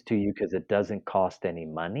giving this to you because it doesn't cost any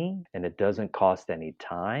money and it doesn't cost any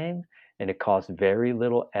time and it costs very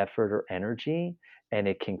little effort or energy and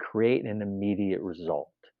it can create an immediate result.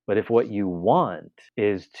 But if what you want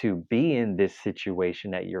is to be in this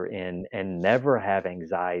situation that you're in and never have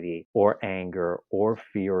anxiety or anger or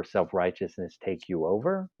fear or self righteousness take you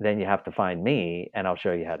over, then you have to find me and I'll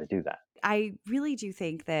show you how to do that. I really do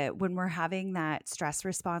think that when we're having that stress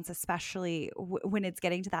response, especially when it's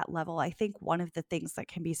getting to that level, I think one of the things that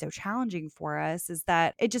can be so challenging for us is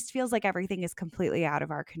that it just feels like everything is completely out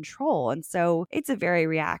of our control. And so it's a very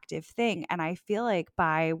reactive thing. And I feel like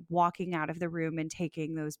by walking out of the room and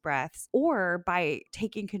taking those breaths, or by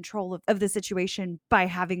taking control of the situation, by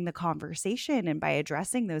having the conversation and by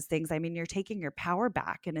addressing those things, I mean, you're taking your power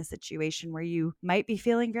back in a situation where you might be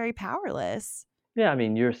feeling very powerless. Yeah, I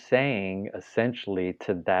mean, you're saying essentially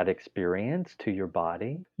to that experience, to your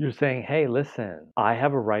body, you're saying, hey, listen, I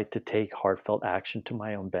have a right to take heartfelt action to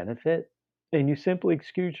my own benefit. And you simply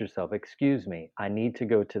excuse yourself. Excuse me, I need to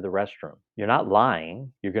go to the restroom. You're not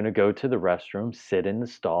lying. You're going to go to the restroom, sit in the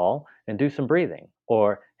stall, and do some breathing.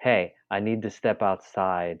 Or, hey, I need to step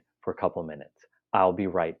outside for a couple minutes. I'll be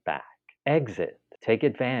right back. Exit, take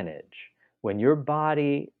advantage. When your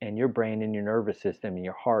body and your brain and your nervous system and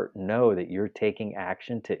your heart know that you're taking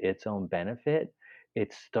action to its own benefit,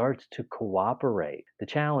 it starts to cooperate. The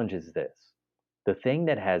challenge is this: the thing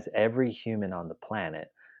that has every human on the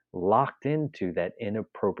planet locked into that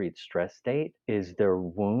inappropriate stress state is their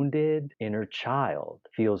wounded inner child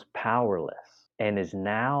feels powerless and is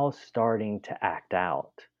now starting to act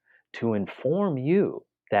out to inform you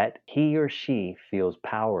that he or she feels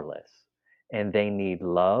powerless and they need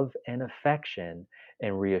love and affection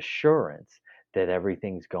and reassurance that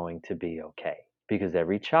everything's going to be okay. Because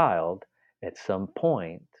every child at some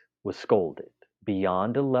point was scolded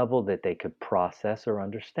beyond a level that they could process or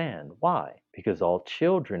understand. Why? Because all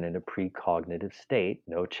children in a precognitive state,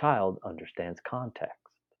 no child understands context.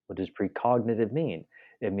 What does precognitive mean?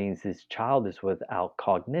 It means this child is without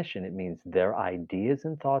cognition. It means their ideas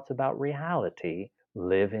and thoughts about reality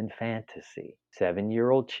live in fantasy.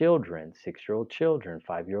 7-year-old children, 6-year-old children,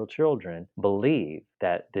 5-year-old children believe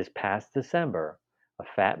that this past December, a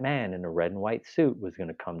fat man in a red and white suit was going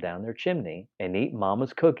to come down their chimney and eat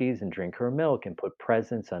mama's cookies and drink her milk and put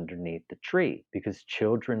presents underneath the tree because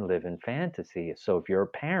children live in fantasy. So if you're a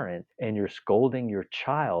parent and you're scolding your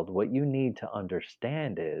child, what you need to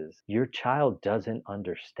understand is your child doesn't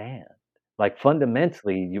understand. Like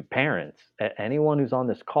fundamentally, you parents, anyone who's on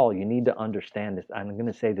this call, you need to understand this. I'm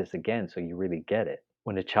going to say this again so you really get it.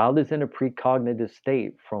 When a child is in a precognitive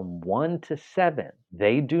state from 1 to 7,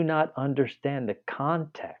 they do not understand the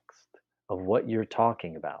context of what you're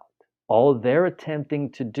talking about. All they're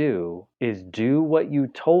attempting to do is do what you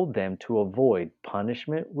told them to avoid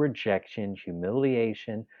punishment, rejection,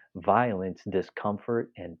 humiliation, violence, discomfort,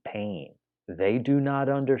 and pain. They do not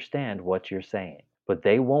understand what you're saying, but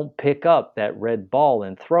they won't pick up that red ball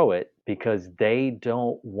and throw it because they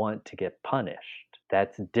don't want to get punished.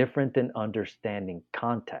 That's different than understanding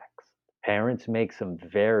context. Parents make some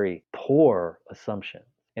very poor assumptions.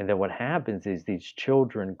 And then what happens is these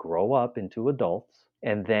children grow up into adults,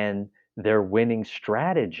 and then their winning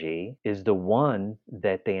strategy is the one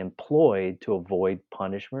that they employed to avoid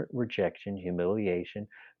punishment, rejection, humiliation,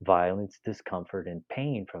 violence, discomfort, and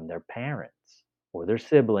pain from their parents or their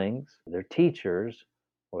siblings, or their teachers,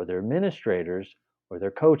 or their administrators, or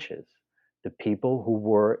their coaches. the people who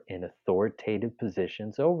were in authoritative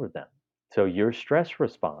positions over them. So your stress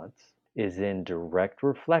response is in direct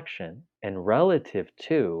reflection and relative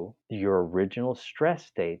to your original stress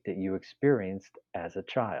state that you experienced as a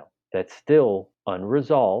child. That's still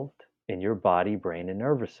unresolved in your body, brain, and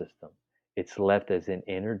nervous system. It's left as an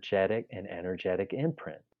energetic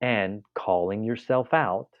imprint. And calling yourself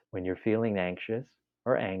out when you're feeling anxious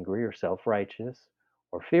or angry or self righteous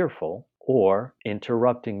or fearful or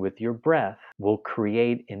interrupting with your breath will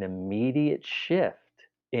create an immediate shift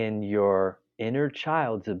in your inner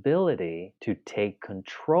child's ability to take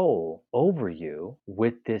control over you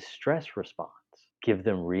with this stress response. Give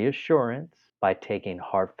them reassurance by taking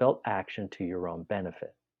heartfelt action to your own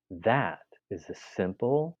benefit. That is a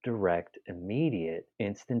simple, direct, immediate,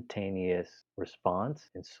 instantaneous response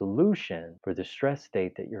and solution for the stress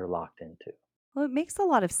state that you're locked into. Well, it makes a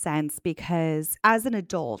lot of sense because as an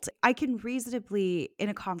adult, I can reasonably, in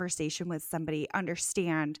a conversation with somebody,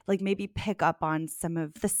 understand, like maybe pick up on some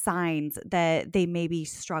of the signs that they may be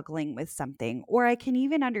struggling with something. Or I can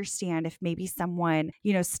even understand if maybe someone,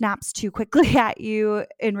 snaps too quickly at you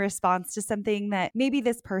in response to something that maybe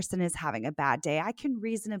this person is having a bad day. I can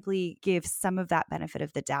reasonably give some of that benefit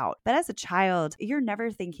of the doubt. But as a child, you're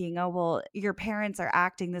never thinking, oh, well, your parents are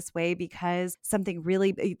acting this way because something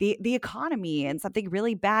really, the economy and something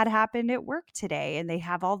really bad happened at work today. And they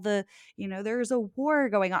have all the, there's a war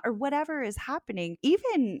going on or whatever is happening.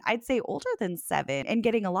 Even I'd say older than 7 and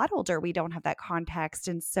getting a lot older, we don't have that context.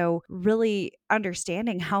 And so really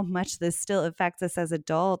understanding how much this still affects us as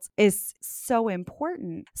adults is so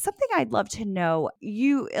important. Something I'd love to know,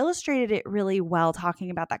 you illustrated it really well talking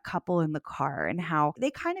about that couple in the car and how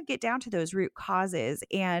they kind of get down to those root causes.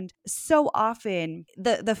 And so often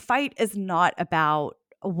the fight is not about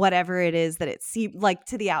whatever it is that it seems like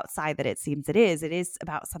to the outside that it seems it is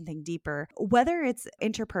about something deeper, whether it's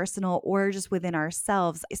interpersonal or just within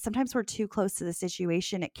ourselves. Sometimes we're too close to the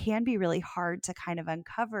situation. It can be really hard to kind of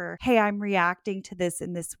uncover, hey, I'm reacting to this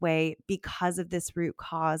in this way because of this root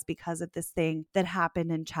cause, because of this thing that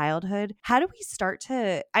happened in childhood. How do we start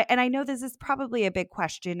to, and I know this is probably a big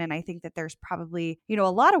question, and I think that there's probably,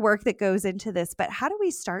 a lot of work that goes into this, but how do we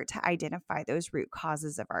start to identify those root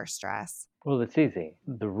causes of our stress? Well, it's easy.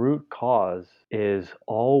 The root cause is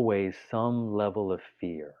always some level of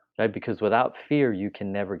fear, right? Because without fear, you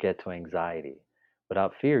can never get to anxiety.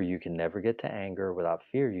 Without fear, you can never get to anger. Without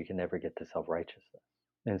fear, you can never get to self righteousness.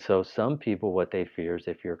 And so, some people, what they fear is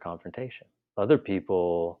they fear confrontation. Other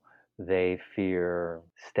people, they fear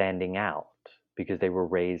standing out because they were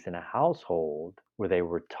raised in a household where they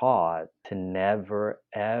were taught to never,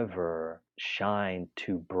 ever shine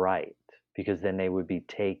too bright because then they would be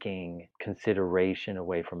taking consideration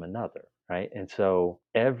away from another, right? And so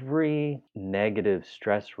every negative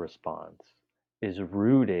stress response is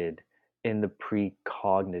rooted in the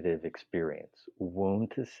precognitive experience, womb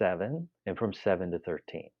to 7 and from 7 to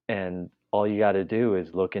 13. And all you got to do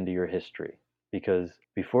is look into your history because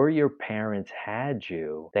before your parents had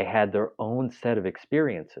you, they had their own set of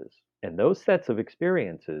experiences. And those sets of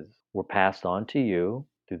experiences were passed on to you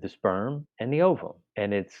through the sperm and the ovum.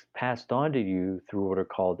 And it's passed on to you through what are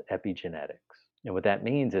called epigenetics. And what that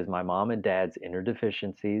means is my mom and dad's inner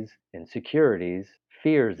deficiencies, insecurities,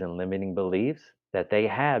 fears, and limiting beliefs that they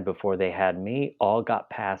had before they had me all got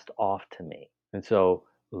passed off to me. And so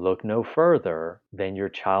look no further than your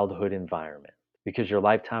childhood environment because your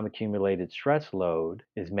lifetime accumulated stress load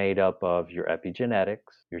is made up of your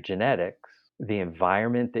epigenetics, your genetics, the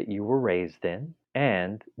environment that you were raised in,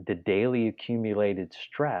 and the daily accumulated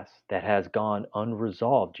stress that has gone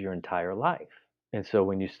unresolved your entire life. And so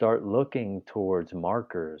when you start looking towards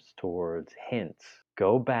markers, towards hints,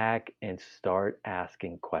 go back and start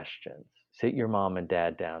asking questions. Sit your mom and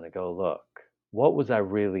dad down and go, look, what was I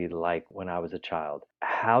really like when I was a child?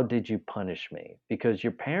 How did you punish me? Because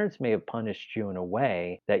your parents may have punished you in a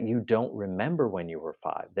way that you don't remember when you were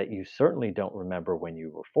 5, that you certainly don't remember when you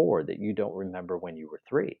were 4, that you don't remember when you were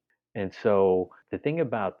 3. And so the thing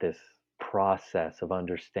about this process of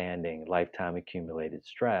understanding lifetime accumulated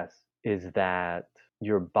stress is that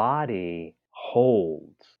your body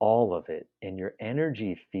holds all of it, and your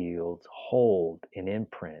energy fields hold an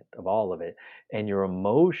imprint of all of it, and your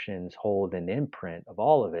emotions hold an imprint of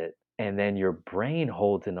all of it, and then your brain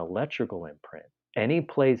holds an electrical imprint. Any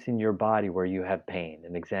place in your body where you have pain,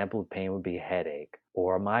 an example of pain would be a headache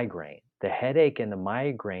or a migraine. The headache and the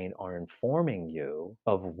migraine are informing you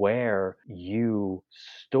of where you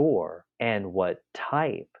store and what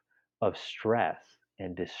type of stress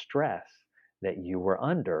and distress that you were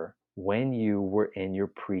under when you were in your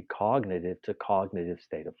precognitive to cognitive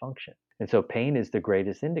state of function. And so pain is the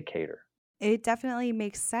greatest indicator. It definitely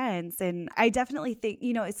makes sense. And I definitely think,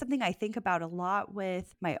 it's something I think about a lot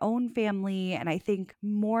with my own family. And I think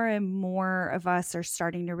more and more of us are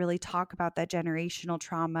starting to really talk about that generational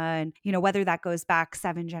trauma and, whether that goes back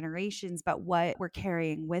 7 generations, but what we're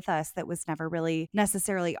carrying with us that was never really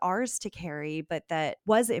necessarily ours to carry, but that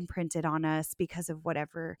was imprinted on us because of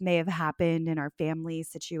whatever may have happened in our family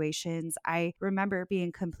situations. I remember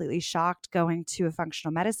being completely shocked going to a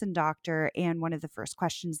functional medicine doctor. And one of the first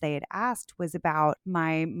questions they had asked was about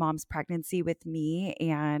my mom's pregnancy with me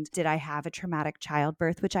and did I have a traumatic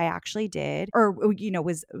childbirth, which I actually did, or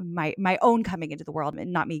was my own coming into the world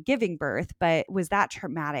and not me giving birth, but was that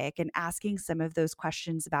traumatic, and asking some of those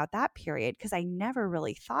questions about that period because I never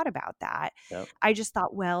really thought about that. Yep. I just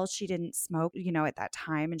thought, well, she didn't smoke, at that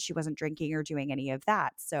time, and she wasn't drinking or doing any of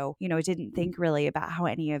that. So, I didn't think really about how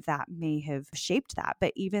any of that may have shaped that.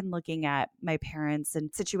 But even looking at my parents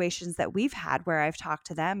and situations that we've had where I've talked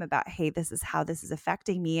to them about, hey, this is how this is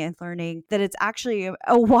affecting me, and learning that it's actually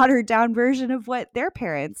a watered down version of what their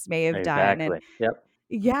parents may have done. And Exactly. Yep.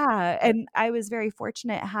 yeah, Yep. and I was very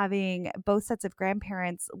fortunate having both sets of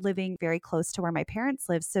grandparents living very close to where my parents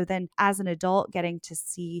live. So then as an adult, getting to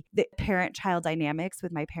see the parent-child dynamics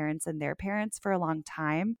with my parents and their parents for a long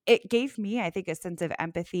time, it gave me, I think, a sense of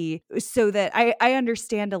empathy so that I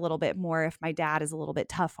understand a little bit more if my dad is a little bit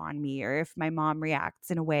tough on me or if my mom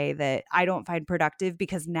reacts in a way that I don't find productive,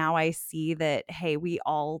 because now I see that, hey, we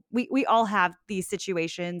all have these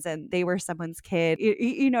situations and they were someone's kid.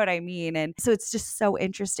 You know what I mean? And so it's just so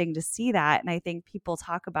interesting to see that. And I think people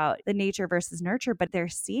talk about the nature versus nurture, but they're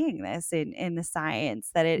seeing this in the science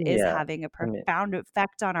that it is Yeah. having a I mean, profound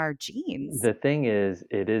effect on our genes. the thing is,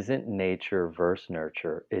 it isn't nature versus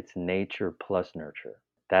nurture, it's nature plus nurture.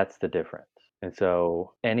 That's the difference. And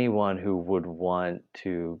so, anyone who would want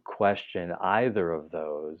to question either of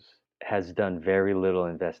those has done very little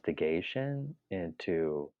investigation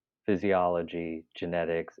into physiology,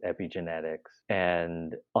 genetics, epigenetics.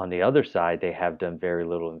 And on the other side, they have done very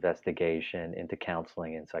little investigation into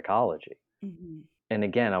counseling and psychology. Mhm. And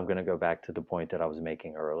again, I'm going to go back to the point that I was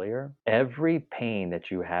making earlier. Every pain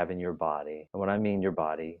that you have in your body, and when I mean your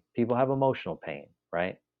body, people have emotional pain,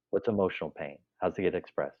 right? What's emotional pain? How's it get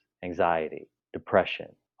expressed? Anxiety,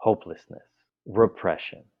 depression, hopelessness,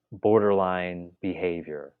 repression, borderline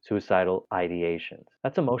behavior, suicidal ideations.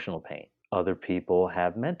 That's emotional pain. Other people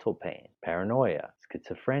have mental pain, paranoia,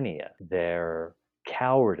 schizophrenia, their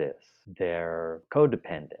cowardice, their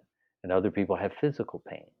codependent, and other people have physical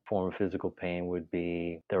pain. A form of physical pain would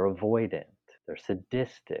be they're avoidant, they're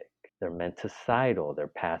sadistic, they're menticidal, they're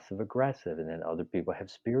passive aggressive. And then other people have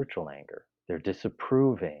spiritual anger. They're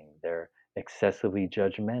disapproving, they're excessively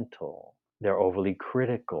judgmental, they're overly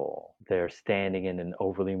critical, they're standing in an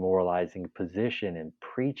overly moralizing position and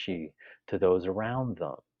preachy to those around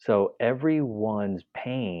them. So everyone's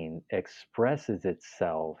pain expresses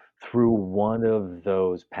itself through one of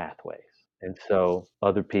those pathways. And so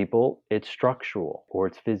other people, it's structural or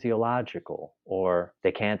it's physiological, or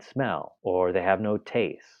they can't smell, or they have no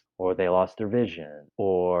taste, or they lost their vision,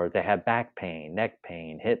 or they have back pain, neck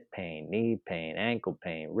pain, hip pain, knee pain, ankle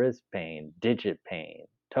pain, wrist pain, digit pain,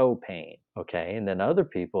 toe pain. Okay. And then other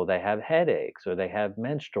people, they have headaches or they have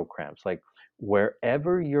menstrual cramps. Like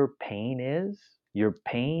wherever your pain is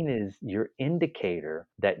your indicator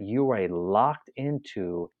that you are locked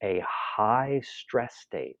into a high stress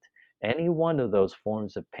state. Any one of those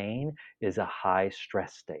forms of pain is a high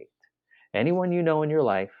stress state. Anyone you know in your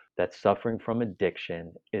life that's suffering from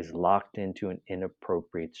addiction is locked into an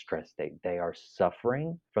inappropriate stress state. They are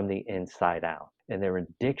suffering from the inside out, and their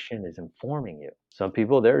addiction is informing you. Some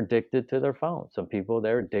people, they're addicted to their phone. Some people,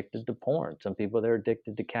 they're addicted to porn. Some people, they're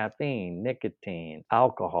addicted to caffeine, nicotine,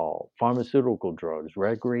 alcohol, pharmaceutical drugs,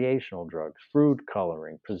 recreational drugs, food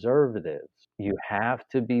coloring, preservatives. You have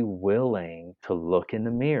to be willing to look in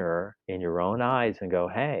the mirror in your own eyes and go,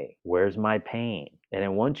 hey, where's my pain? And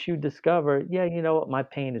then once you discover, yeah, you know what, my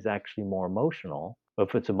pain is actually more emotional. But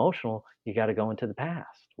if it's emotional, you got to go into the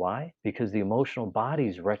past. Why? Because the emotional body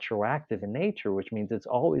is retroactive in nature, which means it's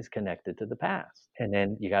always connected to the past. And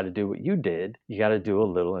then you got to do what you did. You got to do a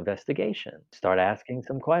little investigation. Start asking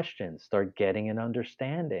some questions. Start getting an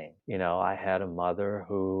understanding. I had a mother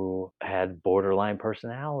who had borderline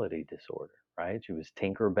personality disorder, right? She was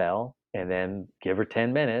Tinker Bell, and then give her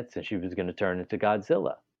 10 minutes and she was going to turn into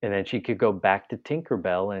Godzilla. And then she could go back to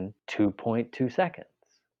Tinkerbell in 2.2 seconds.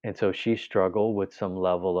 And so she struggled with some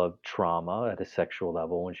level of trauma at a sexual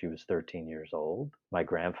level when she was 13 years old. My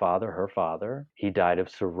grandfather, her father, he died of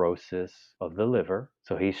cirrhosis of the liver.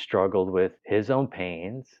 So he struggled with his own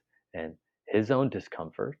pains and his own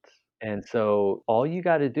discomforts. And so all you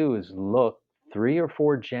got to do is look 3 or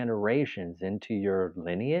 4 generations into your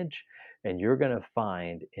lineage, and you're going to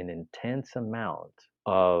find an intense amount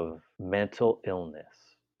of mental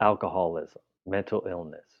illness, alcoholism, mental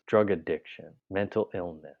illness, drug addiction, mental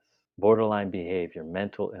illness, borderline behavior,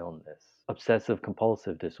 mental illness, obsessive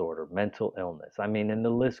compulsive disorder, mental illness. I mean, and the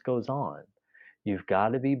list goes on. You've got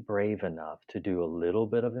to be brave enough to do a little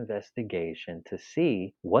bit of investigation to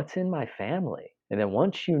see what's in my family. And then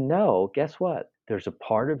once you know, guess what? There's a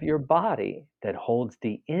part of your body that holds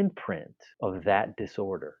the imprint of that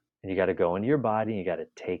disorder. And you got to go into your body and you got to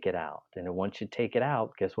take it out. And then once you take it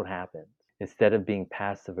out, guess what happens? Instead of being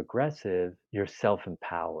passive aggressive, you're self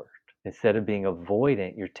empowered. Instead of being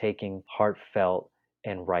avoidant, you're taking heartfelt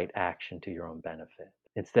and right action to your own benefit.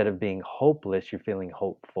 Instead of being hopeless, you're feeling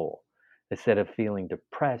hopeful. Instead of feeling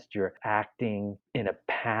depressed, you're acting in a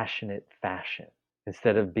passionate fashion.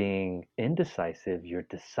 Instead of being indecisive, you're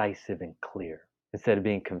decisive and clear. Instead of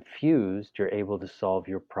being confused, you're able to solve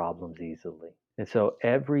your problems easily. And so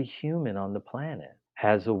every human on the planet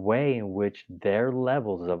has a way in which their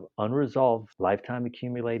levels of unresolved lifetime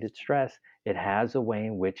accumulated stress, it has a way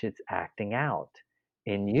in which it's acting out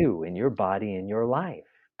in you, in your body, in your life.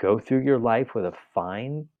 Go through your life with a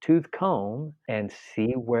fine tooth comb and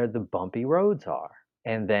see where the bumpy roads are.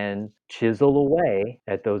 And then chisel away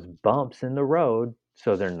at those bumps in the road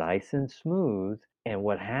so they're nice and smooth. And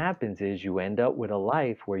what happens is you end up with a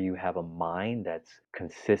life where you have a mind that's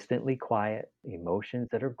consistently quiet, emotions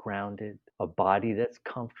that are grounded, a body that's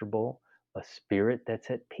comfortable, a spirit that's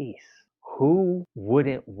at peace. Who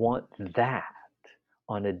wouldn't want that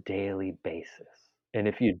on a daily basis? And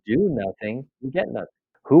if you do nothing, you get nothing.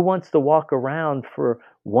 Who wants to walk around for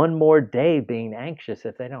one more day being anxious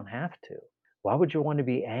if they don't have to? Why would you want to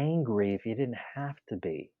be angry if you didn't have to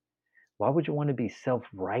be? Why would you want to be self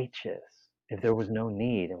righteous if there was no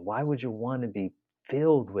need? And why would you want to be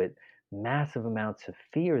filled with massive amounts of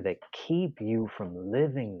fear that keep you from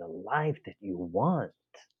living the life that you want?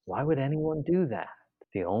 Why would anyone do that?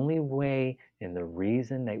 The only way and the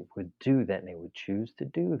reason they would do that and they would choose to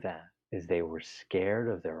do that is they were scared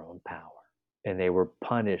of their own power. And they were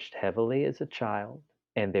punished heavily as a child.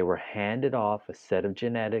 And they were handed off a set of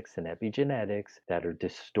genetics and epigenetics that are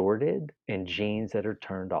distorted and genes that are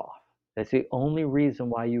turned off. That's the only reason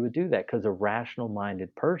why you would do that, because a rational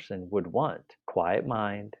minded person would want quiet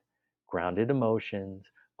mind, grounded emotions,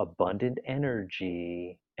 abundant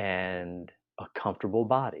energy, and a comfortable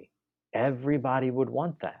body. Everybody would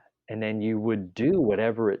want that. And then you would do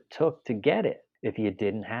whatever it took to get it if you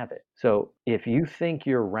didn't have it. So if you think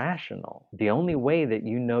you're rational, the only way that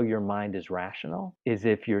you know your mind is rational is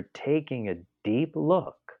if you're taking a deep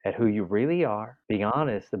look at who you really are, being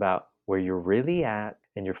honest about where you're really at,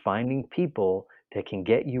 and you're finding people that can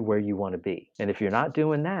get you where you want to be. And if you're not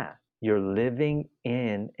doing that, you're living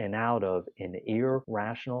in and out of an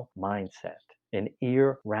irrational mindset, an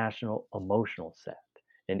irrational emotional set,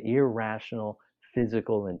 an irrational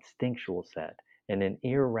physical instinctual set, and an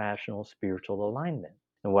irrational spiritual alignment.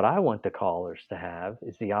 And what I want the callers to have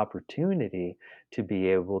is the opportunity to be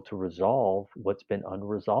able to resolve what's been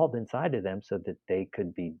unresolved inside of them so that they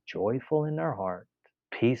could be joyful in their heart,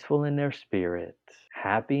 peaceful in their spirit,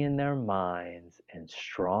 happy in their minds, and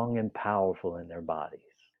strong and powerful in their bodies.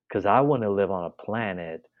 Because I want to live on a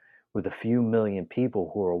planet with a few million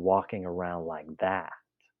people who are walking around like that,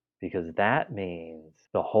 because that means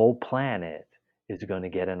the whole planet is going to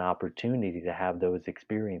get an opportunity to have those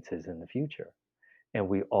experiences in the future. And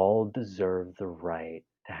we all deserve the right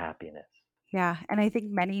to happiness. Yeah, and I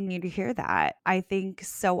think many need to hear that. I think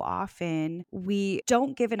so often we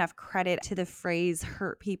don't give enough credit to the phrase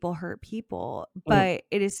hurt people, Mm, but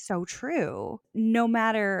it is so true. No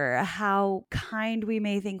matter how kind we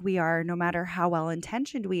may think we are, no matter how well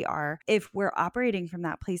intentioned we are, if we're operating from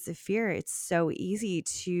that place of fear, it's so easy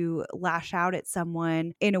to lash out at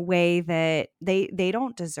someone in a way that they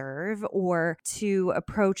don't deserve, or to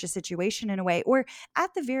approach a situation in a way, or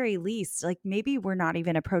at the very least, like maybe we're not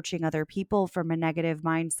even approaching other people from a negative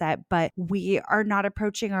mindset, but we are not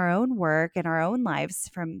approaching our own work and our own lives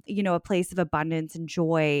from, a place of abundance and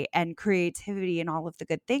joy and creativity and all of the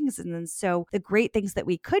good things. And then so the great things that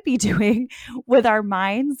we could be doing with our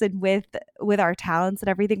minds and with our talents and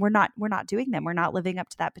everything, we're not doing them. We're not living up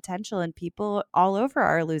to that potential, and people all over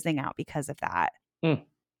are losing out because of that. mm.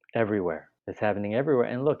 Everywhere. It's happening everywhere.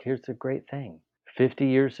 And look, here's the great thing. 50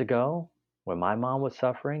 years ago, when my mom was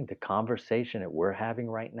suffering, the conversation that we're having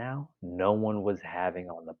right now, no one was having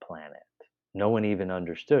on the planet. No one even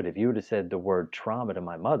understood. If you would have said the word trauma to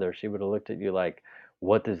my mother, she would have looked at you like,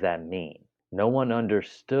 what does that mean? No one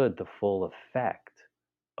understood the full effect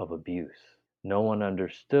of abuse. No one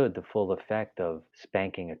understood the full effect of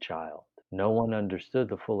spanking a child. No one understood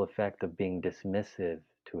the full effect of being dismissive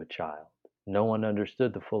to a child. No one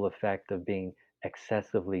understood the full effect of being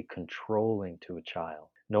excessively controlling to a child.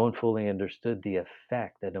 No one fully understood the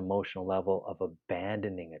effect at emotional level of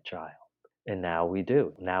abandoning a child. And now we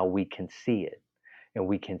do. Now we can see it. And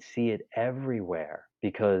we can see it everywhere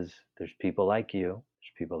because there's people like you,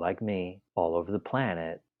 there's people like me all over the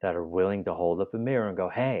planet that are willing to hold up a mirror and go,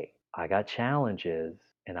 hey, I got challenges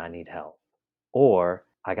and I need help. Or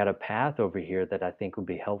I got a path over here that I think would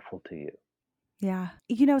be helpful to you. Yeah.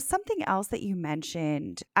 Something else that you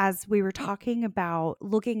mentioned as we were talking about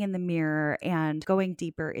looking in the mirror and going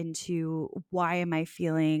deeper into why am I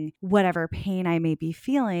feeling whatever pain I may be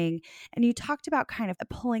feeling. And you talked about kind of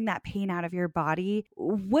pulling that pain out of your body.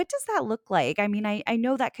 What does that look like? I mean, I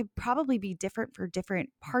know that could probably be different for different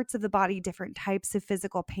parts of the body, different types of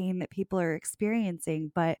physical pain that people are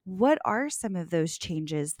experiencing. But what are some of those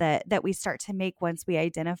changes that we start to make once we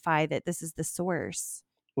identify that this is the source?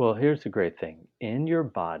 Well, here's the great thing. In your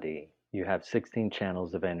body, you have 16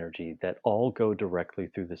 channels of energy that all go directly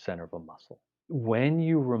through the center of a muscle. When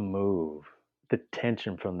you remove the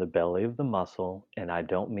tension from the belly of the muscle, and I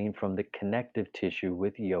don't mean from the connective tissue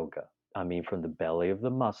with yoga, I mean from the belly of the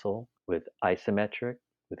muscle with isometric,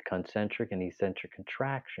 with concentric and eccentric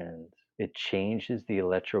contractions, it changes the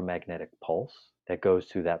electromagnetic pulse that goes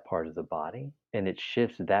through that part of the body, and it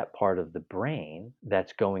shifts that part of the brain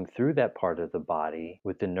that's going through that part of the body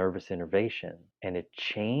with the nervous innervation, and it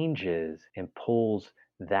changes and pulls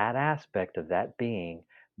that aspect of that being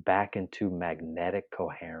back into magnetic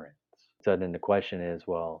coherence. So then the question is,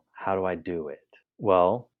 well, how do I do it?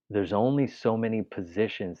 Well, there's only so many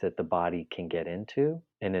positions that the body can get into.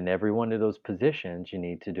 And in every one of those positions, you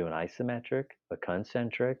need to do an isometric, a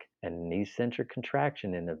concentric, and an eccentric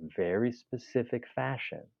contraction in a very specific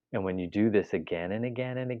fashion. And when you do this again and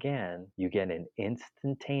again and again, you get an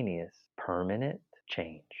instantaneous, permanent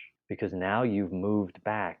change because now you've moved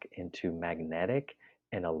back into magnetic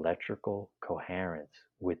and electrical coherence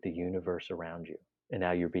with the universe around you. And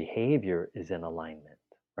now your behavior is in alignment,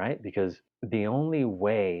 right? Because the only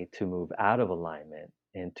way to move out of alignment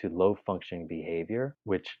into low functioning behavior,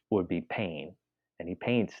 which would be pain, any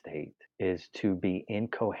pain state, is to be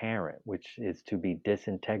incoherent, which is to be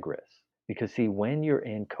disintegrous. Because, see, when you're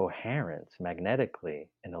in coherence magnetically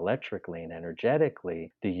and electrically and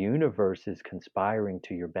energetically, the universe is conspiring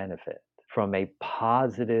to your benefit from a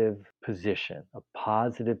positive position, a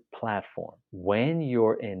positive platform. When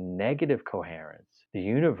you're in negative coherence, the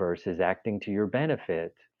universe is acting to your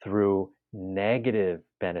benefit through negative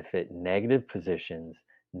benefit, negative positions,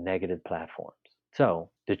 negative platforms. So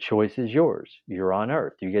the choice is yours. You're on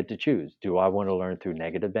earth. You get to choose. Do I want to learn through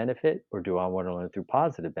negative benefit or do I want to learn through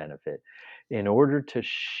positive benefit? In order to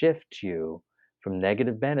shift you from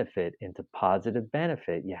negative benefit into positive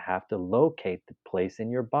benefit, you have to locate the place in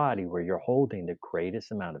your body where you're holding the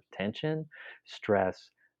greatest amount of tension, stress,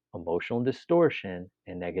 emotional distortion,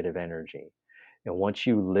 and negative energy. And once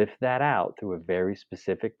you lift that out through a very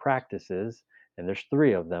specific practices, and there's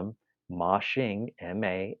three of them, Maxing,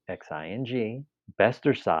 Maxing,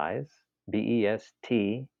 Bestercise,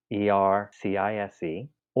 Bestercise,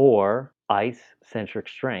 or Ice Centric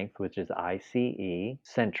Strength, which is ICE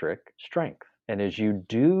Centric Strength. And as you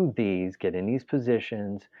do these, get in these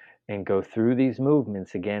positions and go through these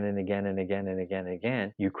movements again and again and again and again and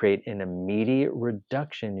again, you create an immediate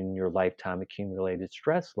reduction in your lifetime accumulated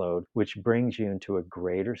stress load, which brings you into a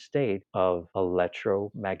greater state of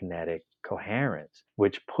electromagnetic coherence,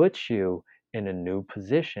 which puts you in a new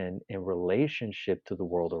position in relationship to the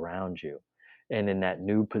world around you. And in that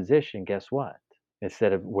new position, guess what?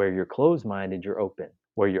 Instead of where you're closed minded, you're open.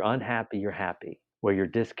 Where you're unhappy, you're happy. Where you're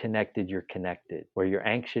disconnected, you're connected. Where you're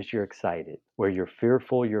anxious, you're excited. Where you're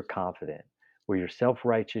fearful, you're confident. Where you're self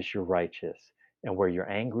righteous, you're righteous. And where you're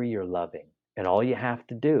angry, you're loving. And all you have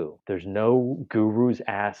to do, there's no guru's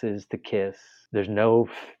asses to kiss, there's no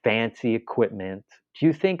fancy equipment. Do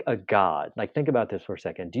you think a God, like think about this for a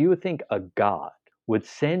second, do you think a God would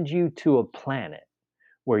send you to a planet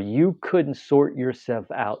where you couldn't sort yourself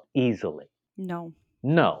out easily? No.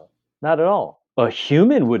 No, not at all. A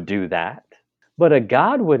human would do that, but a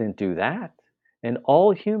God wouldn't do that. And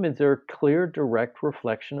all humans are a clear, direct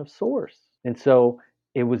reflection of Source. And so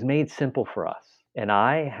it was made simple for us. And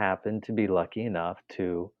I happened to be lucky enough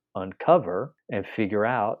to uncover and figure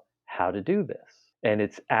out how to do this. And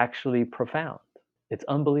it's actually profound. It's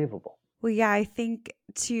unbelievable. Well, yeah, I think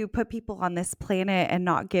to put people on this planet and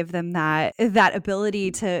not give them that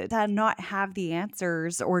ability to not have the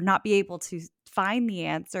answers or not be able to find the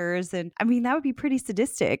answers, and I mean that would be pretty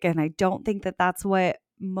sadistic, and I don't think that that's what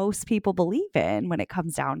most people believe in when it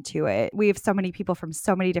comes down to it. We have so many people from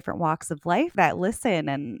so many different walks of life that listen,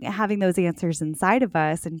 and having those answers inside of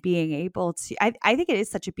us and being able to, I think it is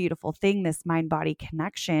such a beautiful thing, this mind body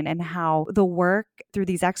connection, and how the work through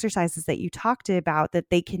these exercises that you talked about, that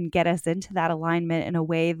they can get us into that alignment in a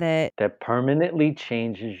way that That permanently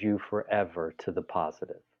changes you forever to the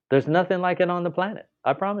positive. There's nothing like it on the planet.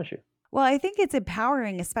 I promise you. well, I think it's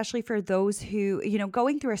empowering, especially for those who,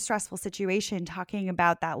 going through a stressful situation, talking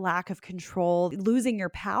about that lack of control, losing your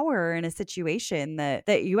power in a situation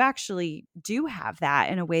that you actually do have that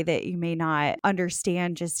in a way that you may not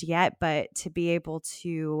understand just yet, but to be able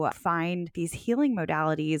to find these healing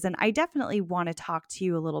modalities. And I definitely want to talk to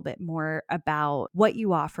you a little bit more about what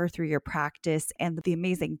you offer through your practice and the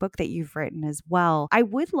amazing book that you've written as well. I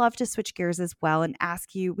would love to switch gears as well and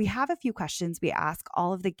ask you, we have a few questions we ask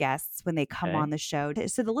all of the guests when they come Okay. on the show,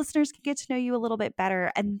 so the listeners can get to know you a little bit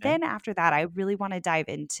better. And Okay. then after that, I really want to dive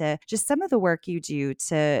into just some of the work you do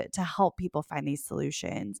to help people find these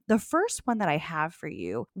solutions. The first one that I have for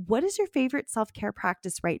you, what is your favorite self-care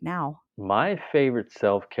practice right now? My favorite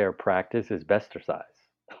self-care practice is Bestercise.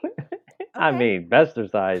 I Okay. mean,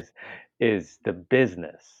 Bestercise is the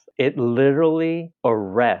business. It literally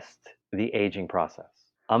arrests the aging process.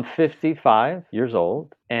 I'm 55 years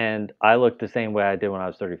old and I look the same way I did when I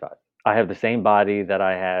was 35. I have the same body that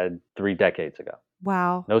I had 3 decades ago.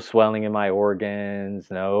 Wow. No swelling in my organs,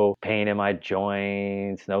 no pain in my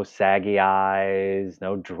joints, no saggy eyes,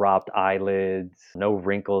 no dropped eyelids, no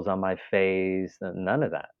wrinkles on my face, none of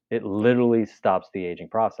that. It literally stops the aging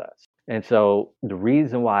process. And so the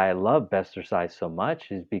reason why I love Bestercise so much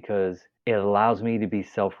is because it allows me to be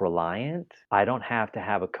self reliant. I don't have to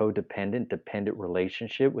have a codependent, dependent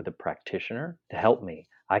relationship with a practitioner to help me.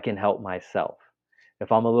 I can help myself.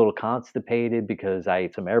 If I'm a little constipated because I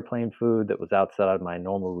ate some airplane food that was outside of my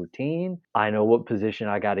normal routine, I know what position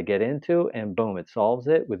I got to get into, and boom, it solves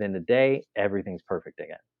it. Within a day, everything's perfect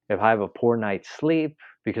again. If I have a poor night's sleep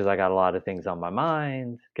because I got a lot of things on my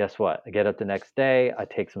mind, guess what? I get up the next day, I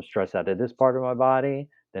take some stress out of this part of my body.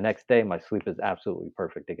 The next day, my sleep is absolutely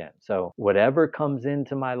perfect again. So, whatever comes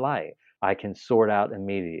into my life, I can sort out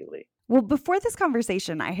immediately. Well, before this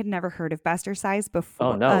conversation, I had never heard of Bastard Oh,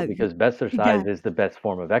 before. no, because Yeah. Bestercise is the best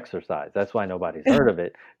form of exercise. That's why nobody's heard of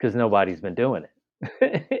it, because nobody's been doing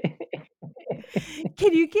it.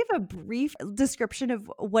 Can you give a brief description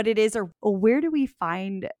of what it is, or where do we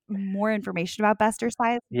find more information about Bastard?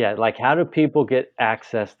 Yeah, like, how do people get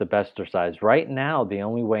access to Bestercise? Right now, the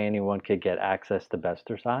only way anyone could get access to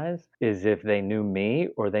Bestercise is if they knew me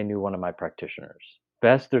or they knew one of my practitioners.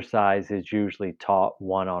 Bestercise is usually taught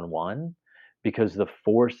one-on-one because the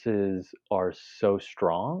forces are so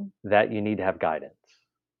strong that you need to have guidance.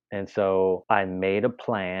 And so I made a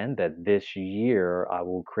plan that this year I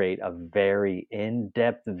will create a very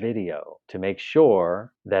in-depth video to make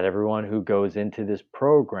sure that everyone who goes into this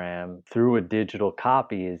program through a digital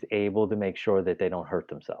copy is able to make sure that they don't hurt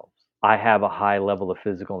themselves. I have a high level of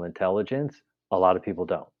physical intelligence. A lot of people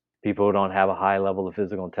don't. People who don't have a high level of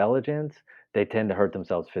physical intelligence, they tend to hurt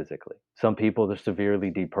themselves physically. Some people are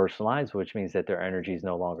severely depersonalized, which means that their energy is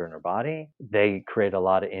no longer in their body. They create a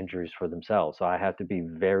lot of injuries for themselves. So I have to be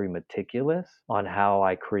very meticulous on how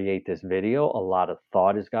I create this video. A lot of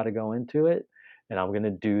thought has got to go into it. And I'm going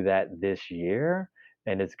to do that this year.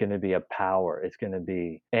 And it's going to be a power. It's going to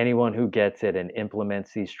be anyone who gets it and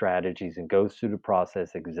implements these strategies and goes through the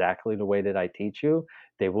process exactly the way that I teach you,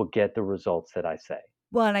 they will get the results that I say.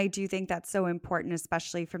 Well, and I do think that's so important,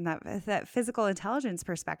 especially from that physical intelligence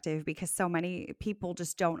perspective, because so many people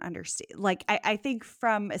just don't understand. Like, I think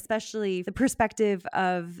from especially the perspective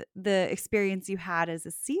of the experience you had as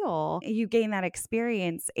a SEAL, you gain that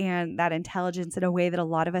experience and that intelligence in a way that a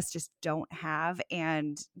lot of us just don't have,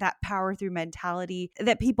 and that power through mentality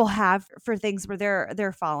that people have for things where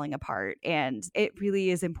they're falling apart. And it really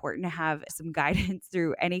is important to have some guidance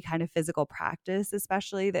through any kind of physical practice,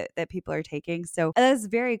 especially that people are taking. So that's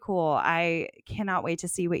very cool. I cannot wait to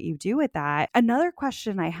see what you do with that. Another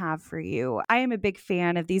question I have for you, I am a big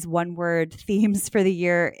fan of these one word themes for the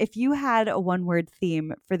year. If you had a one word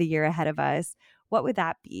theme for the year ahead of us, what would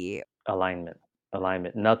that be? Alignment.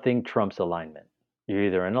 Alignment. Nothing trumps alignment. You're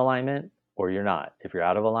either in alignment or you're not. If you're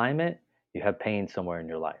out of alignment, you have pain somewhere in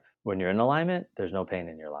your life. When you're in alignment, there's no pain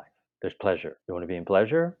in your life. There's pleasure. You want to be in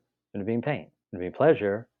pleasure, you want to be in pain. You want to be in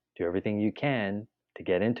pleasure, do everything you can to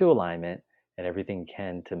get into alignment and everything you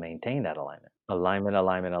can to maintain that alignment. Alignment,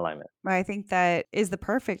 alignment, alignment. I think that is the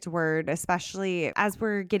perfect word, especially as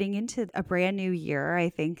we're getting into a brand new year. I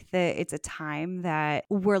think that it's a time that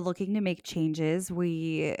we're looking to make changes.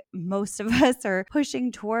 Most of us are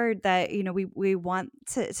pushing toward that, we want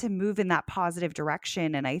to move in that positive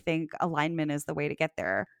direction. And I think alignment is the way to get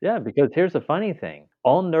there. Yeah, because here's the funny thing.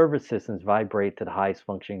 All nervous systems vibrate to the highest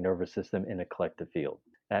functioning nervous system in a collective field.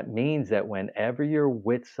 That means that whenever you're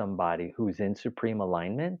with somebody who's in supreme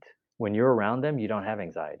alignment, when you're around them, you don't have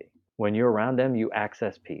anxiety. When you're around them, you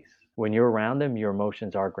access peace. When you're around them, your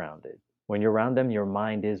emotions are grounded. When you're around them, your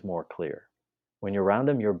mind is more clear. When you're around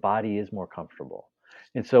them, your body is more comfortable.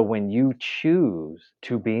 And so when you choose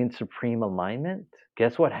to be in supreme alignment,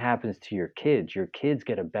 guess what happens to your kids? Your kids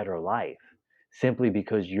get a better life simply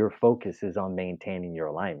because your focus is on maintaining your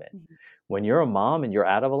alignment. Mhm. When you're a mom and you're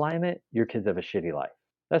out of alignment, your kids have a shitty life.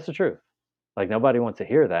 That's the truth. Like nobody wants to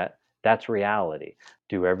hear that. That's reality.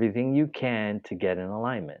 Do everything you can to get in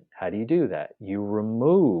alignment. How do you do that? You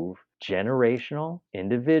remove generational,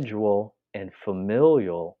 individual, and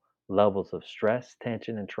familial levels of stress,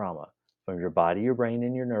 tension, and trauma from your body, your brain,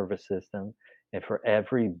 and your nervous system. And for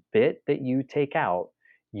every bit that you take out,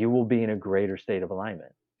 you will be in a greater state of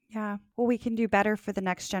alignment. Yeah. Well, we can do better for the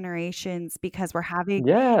next generations because Yes.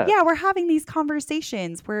 we're having these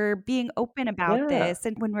conversations. We're being open about Yeah. this.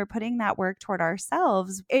 And when we're putting that work toward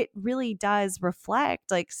ourselves, it really does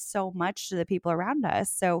reflect like so much to the people around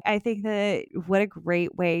us. So I think that what a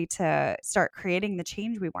great way to start creating the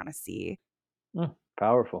change we want to see.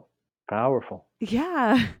 Powerful. Powerful.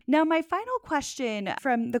 Yeah. Now, my final question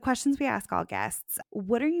from the questions we ask all guests,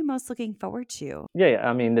 what are you most looking forward to? Yeah,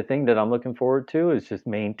 I mean, the thing that I'm looking forward to is just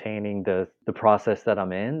maintaining the process that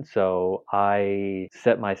I'm in. So I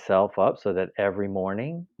set myself up so that every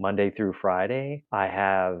morning, Monday through Friday, I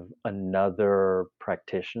have another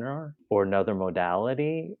practitioner or another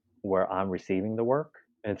modality where I'm receiving the work.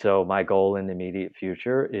 And so my goal in the immediate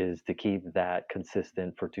future is to keep that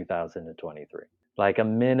consistent for 2023. Like a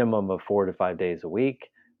minimum of 4 to 5 days a week,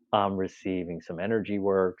 I'm receiving some energy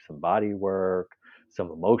work, some body work,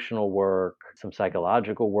 some emotional work, some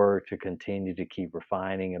psychological work to continue to keep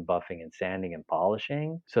refining and buffing and sanding and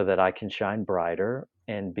polishing so that I can shine brighter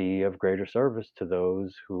and be of greater service to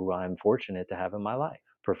those who I'm fortunate to have in my life,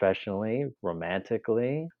 professionally,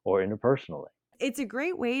 romantically, or interpersonally. It's a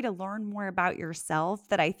great way to learn more about yourself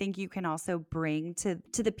that I think you can also bring to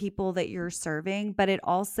the people that you're serving, but it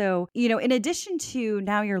also, in addition to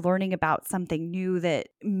now you're learning about something new that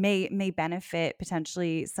may benefit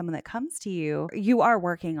potentially someone that comes to you, you are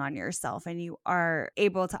working on yourself and you are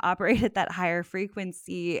able to operate at that higher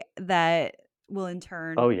frequency that will in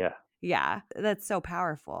turn. Oh, yeah. Yeah, that's so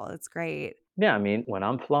powerful. It's great. Yeah, I mean, when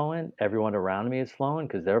I'm flowing, everyone around me is flowing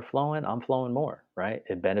because they're flowing, I'm flowing more, right?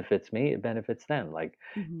 It benefits me, it benefits them. Like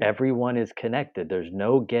Mhm. everyone is connected. There's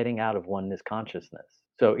no getting out of oneness consciousness.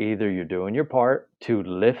 So either you're doing your part to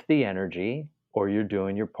lift the energy or you're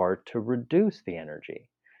doing your part to reduce the energy.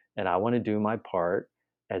 And I want to do my part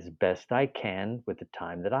as best I can with the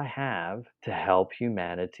time that I have to help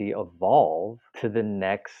humanity evolve to the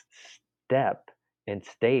next step and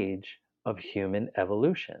stage of human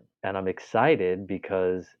evolution. And I'm excited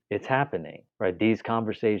because it's happening, right? These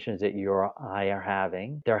conversations that you or I are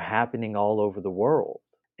having, they're happening all over the world.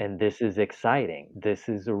 And this is exciting. This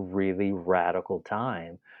is a really radical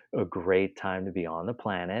time, a great time to be on the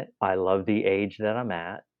planet. I love the age that I'm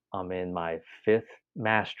at. I'm in my fifth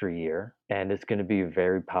master year, and it's going to be a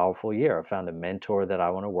very powerful year. I found a mentor that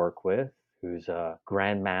I want to work with who's a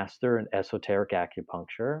grandmaster in esoteric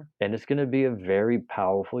acupuncture, and it's going to be a very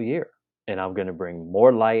powerful year. And I'm going to bring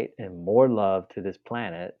more light and more love to this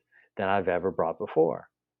planet than I've ever brought before.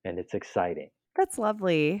 And it's exciting. That's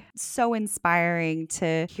lovely. So inspiring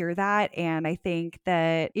to hear that. And I think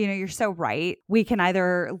that, you're so right. We can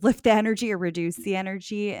either lift the energy or reduce the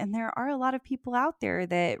energy. And there are a lot of people out there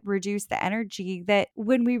that reduce the energy that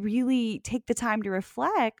when we really take the time to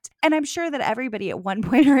reflect, and I'm sure that everybody at one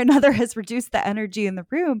point or another has reduced the energy in the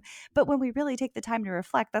room, but when we really take the time to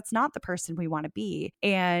reflect, that's not the person we want to be.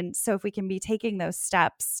 And so if we can be taking those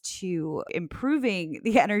steps to improving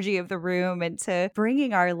the energy of the room and to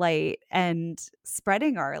bringing our light and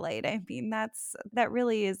spreading our light. I mean, that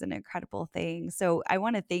really is an incredible thing. So I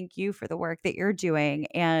want to thank you for the work that you're doing.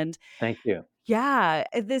 And Thank you. yeah,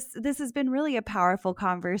 this has been really a powerful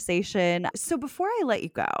conversation. So before I let you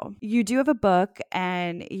go, you do have a book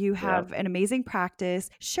and you Yeah. have an amazing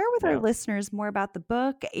practice. Share with our Yeah. listeners more about the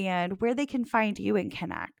book and where they can find you and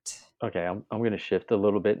connect. Okay. I'm going to shift a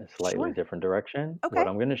little bit in a slightly Sure. different direction. Okay. What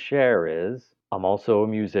I'm going to share is I'm also a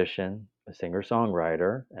musician, a singer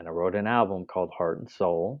songwriter, and I wrote an album called Heart and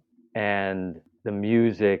Soul. and the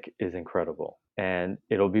music is incredible. And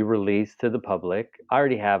it'll be released to the public. I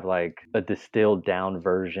already have like a distilled down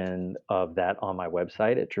version of that on my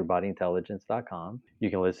website at truebodyintelligence.com. You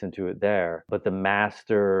can listen to it there. But the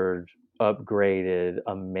mastered, upgraded,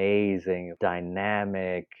 amazing,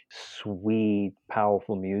 dynamic, sweet,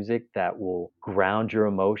 powerful music that will ground your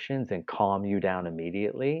emotions and calm you down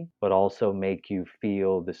immediately, but also make you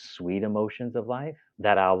feel the sweet emotions of life.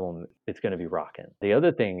 That album, it's going to be rocking. The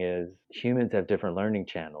other thing is humans have different learning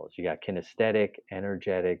channels. You got kinesthetic,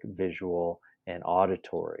 energetic, visual, and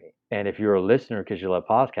auditory. And if you're a listener because you love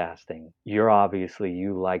podcasting,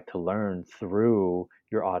 you like to learn through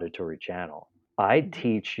your auditory channel. I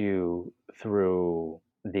teach you through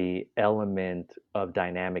the element of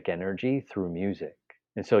dynamic energy through music.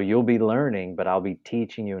 And so you'll be learning, but I'll be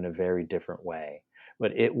teaching you in a very different way.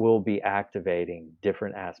 But it will be activating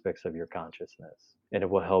different aspects of your consciousness. And it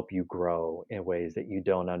will help you grow in ways that you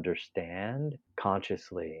don't understand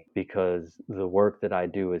consciously, because the work that I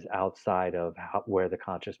do is outside of where the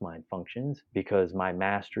conscious mind functions, because my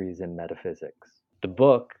mastery is in metaphysics. The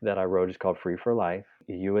book that I wrote is called Free for Life,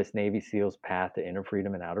 the U.S. Navy SEAL's Path to Inner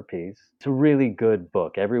Freedom and Outer Peace. It's a really good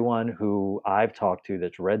book. Everyone who I've talked to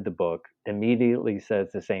that's read the book immediately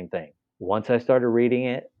says the same thing. Once I started reading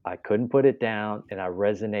it, I couldn't put it down and I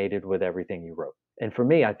resonated with everything you wrote. And for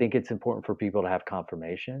me, I think it's important for people to have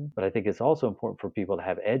confirmation, but I think it's also important for people to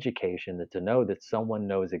have education, that to know that someone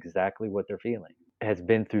knows exactly what they're feeling, has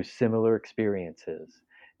been through similar experiences.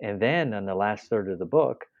 And then in the last third of the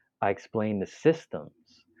book, I explain the systems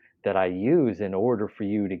that I use in order for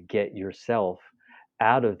you to get yourself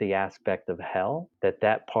out of the aspect of hell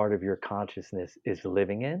that part of your consciousness is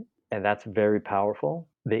living in. And that's very powerful.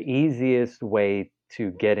 The easiest way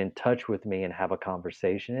to get in touch with me and have a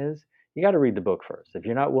conversation is you got to read the book first. If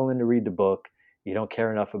you're not willing to read the book, you don't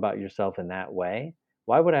care enough about yourself in that way,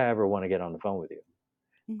 why would I ever want to get on the phone with you?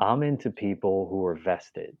 I'm into people who are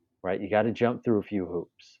vested, right? You got to jump through a few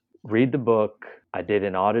hoops. Read the book. I did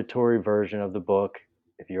an auditory version of the book.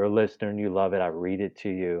 If you're a listener and you love it, I read it to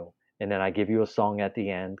you. And then I give you a song at the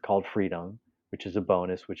end called Freedom, which is a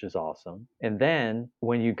bonus, which is awesome. And then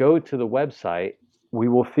when you go to the website, we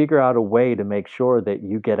will figure out a way to make sure that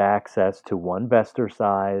you get access to one Vester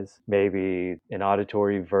size, maybe an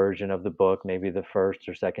auditory version of the book, maybe the first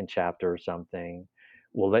or second chapter or something.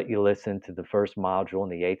 We'll let you listen to the first module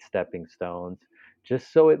and the 8 stepping stones,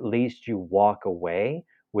 just so at least you walk away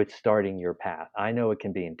with starting your path. I know it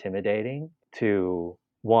can be intimidating to,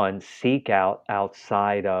 one, seek out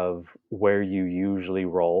outside of where you usually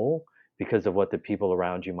roll because of what the people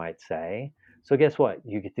around you might say. So guess what?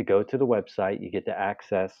 You get to go to the website, you get to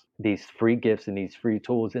access these free gifts and these free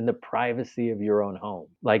tools in the privacy of your own home.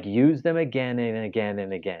 Like, use them again and again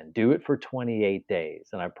and again. Do it for 28 days.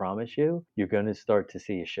 And I promise you, you're going to start to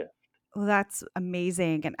see a shift. Well, that's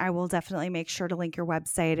amazing. And I will definitely make sure to link your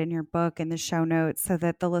website and your book in the show notes so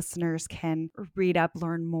that the listeners can read up,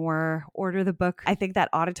 learn more, order the book. I think that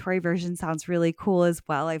auditory version sounds really cool as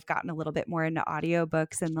well. I've gotten a little bit more into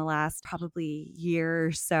audiobooks in the last probably year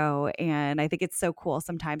or so. And I think it's so cool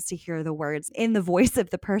sometimes to hear the words in the voice of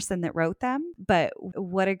the person that wrote them. But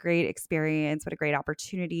what a great experience, what a great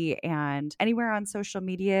opportunity. And anywhere on social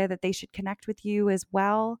media that they should connect with you as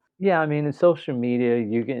well. Yeah, I mean, in social media,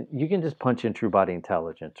 you can just punch in True Body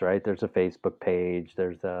Intelligence, right? There's a Facebook page,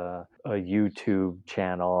 there's a YouTube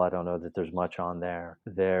channel. I don't know that there's much on there.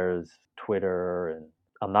 There's Twitter, and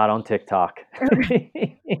I'm not on TikTok.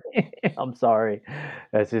 I'm sorry,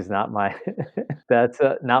 that's just not my that's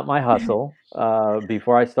not my hustle.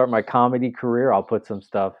 Before I start my comedy career, I'll put some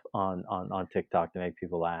stuff on TikTok to make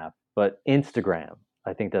people laugh. But Instagram,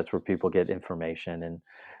 I think that's where people get information, and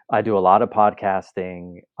I do a lot of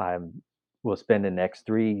podcasting. I will spend the next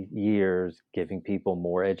 3 years giving people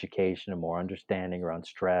more education and more understanding around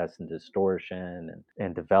stress and distortion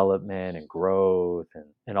and development and growth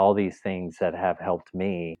and all these things that have helped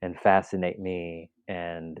me and fascinate me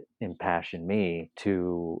and impassion me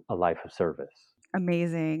to a life of service.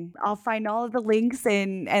 Amazing. I'll find all of the links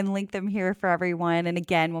and link them here for everyone. And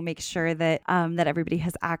again, we'll make sure that that everybody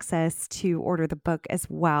has access to order the book as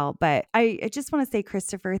well. But I just want to say,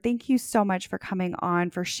 Christopher, thank you so much for coming on,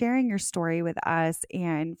 for sharing your story with us,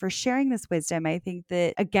 and for sharing this wisdom. I think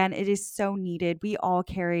that, again, it is so needed. We all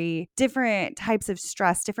carry different types of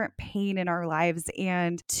stress, different pain in our lives,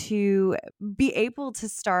 and to be able to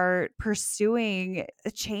start pursuing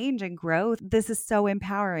a change and growth, this is so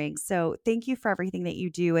empowering. So thank you for everything that you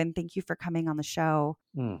do, and thank you for coming on the show.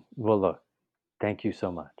 Well, look, thank you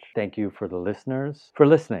so much. Thank you for the listeners for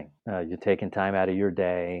listening. You're taking time out of your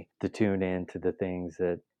day to tune in to the things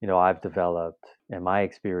that I've developed and my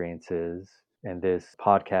experiences and this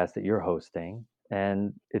podcast that you're hosting.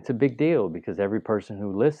 And it's a big deal because every person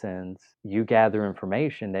who listens, you gather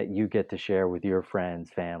information that you get to share with your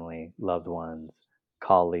friends, family, loved ones,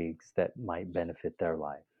 colleagues that might benefit their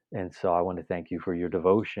life. And so I want to thank you for your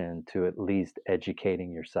devotion to at least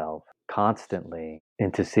educating yourself constantly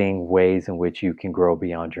into seeing ways in which you can grow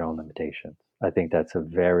beyond your own limitations. I think that's a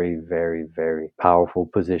very, very, very powerful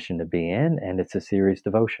position to be in, and it's a serious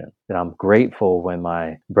devotion. And I'm grateful when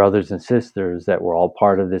my brothers and sisters that were all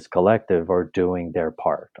part of this collective are doing their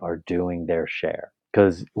part, are doing their share.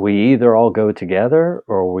 Because we either all go together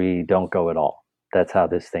or we don't go at all. That's how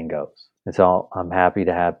this thing goes. And so I'm happy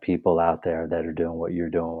to have people out there that are doing what you're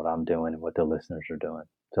doing, what I'm doing, and what the listeners are doing.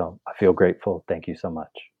 So I feel grateful. Thank you so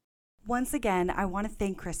much. Once again, I want to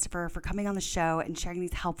thank Christopher for coming on the show and sharing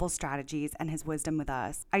these helpful strategies and his wisdom with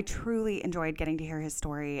us. I truly enjoyed getting to hear his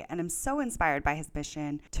story, and I'm so inspired by his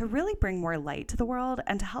mission to really bring more light to the world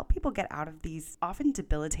and to help people get out of these often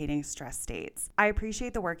debilitating stress states. I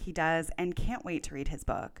appreciate the work he does and can't wait to read his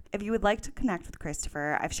book. If you would like to connect with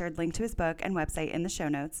Christopher, I've shared a link to his book and website in the show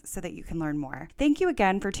notes so that you can learn more. Thank you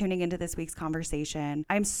again for tuning into this week's conversation.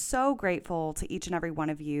 I'm so grateful to each and every one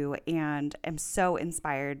of you and am so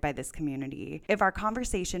inspired by this community. If our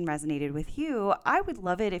conversation resonated with you, I would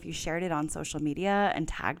love it if you shared it on social media and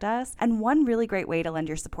tagged us. And one really great way to lend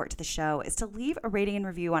your support to the show is to leave a rating and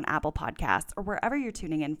review on Apple Podcasts or wherever you're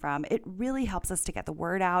tuning in from. It really helps us to get the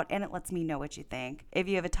word out and it lets me know what you think. If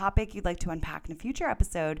you have a topic you'd like to unpack in a future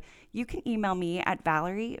episode, you can email me at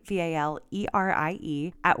Valerie,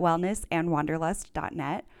 Valerie, at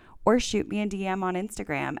wellnessandwanderlust.net or shoot me a DM on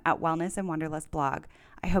Instagram at Wellness and Wanderlust blog.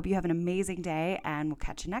 I hope you have an amazing day and we'll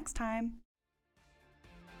catch you next time.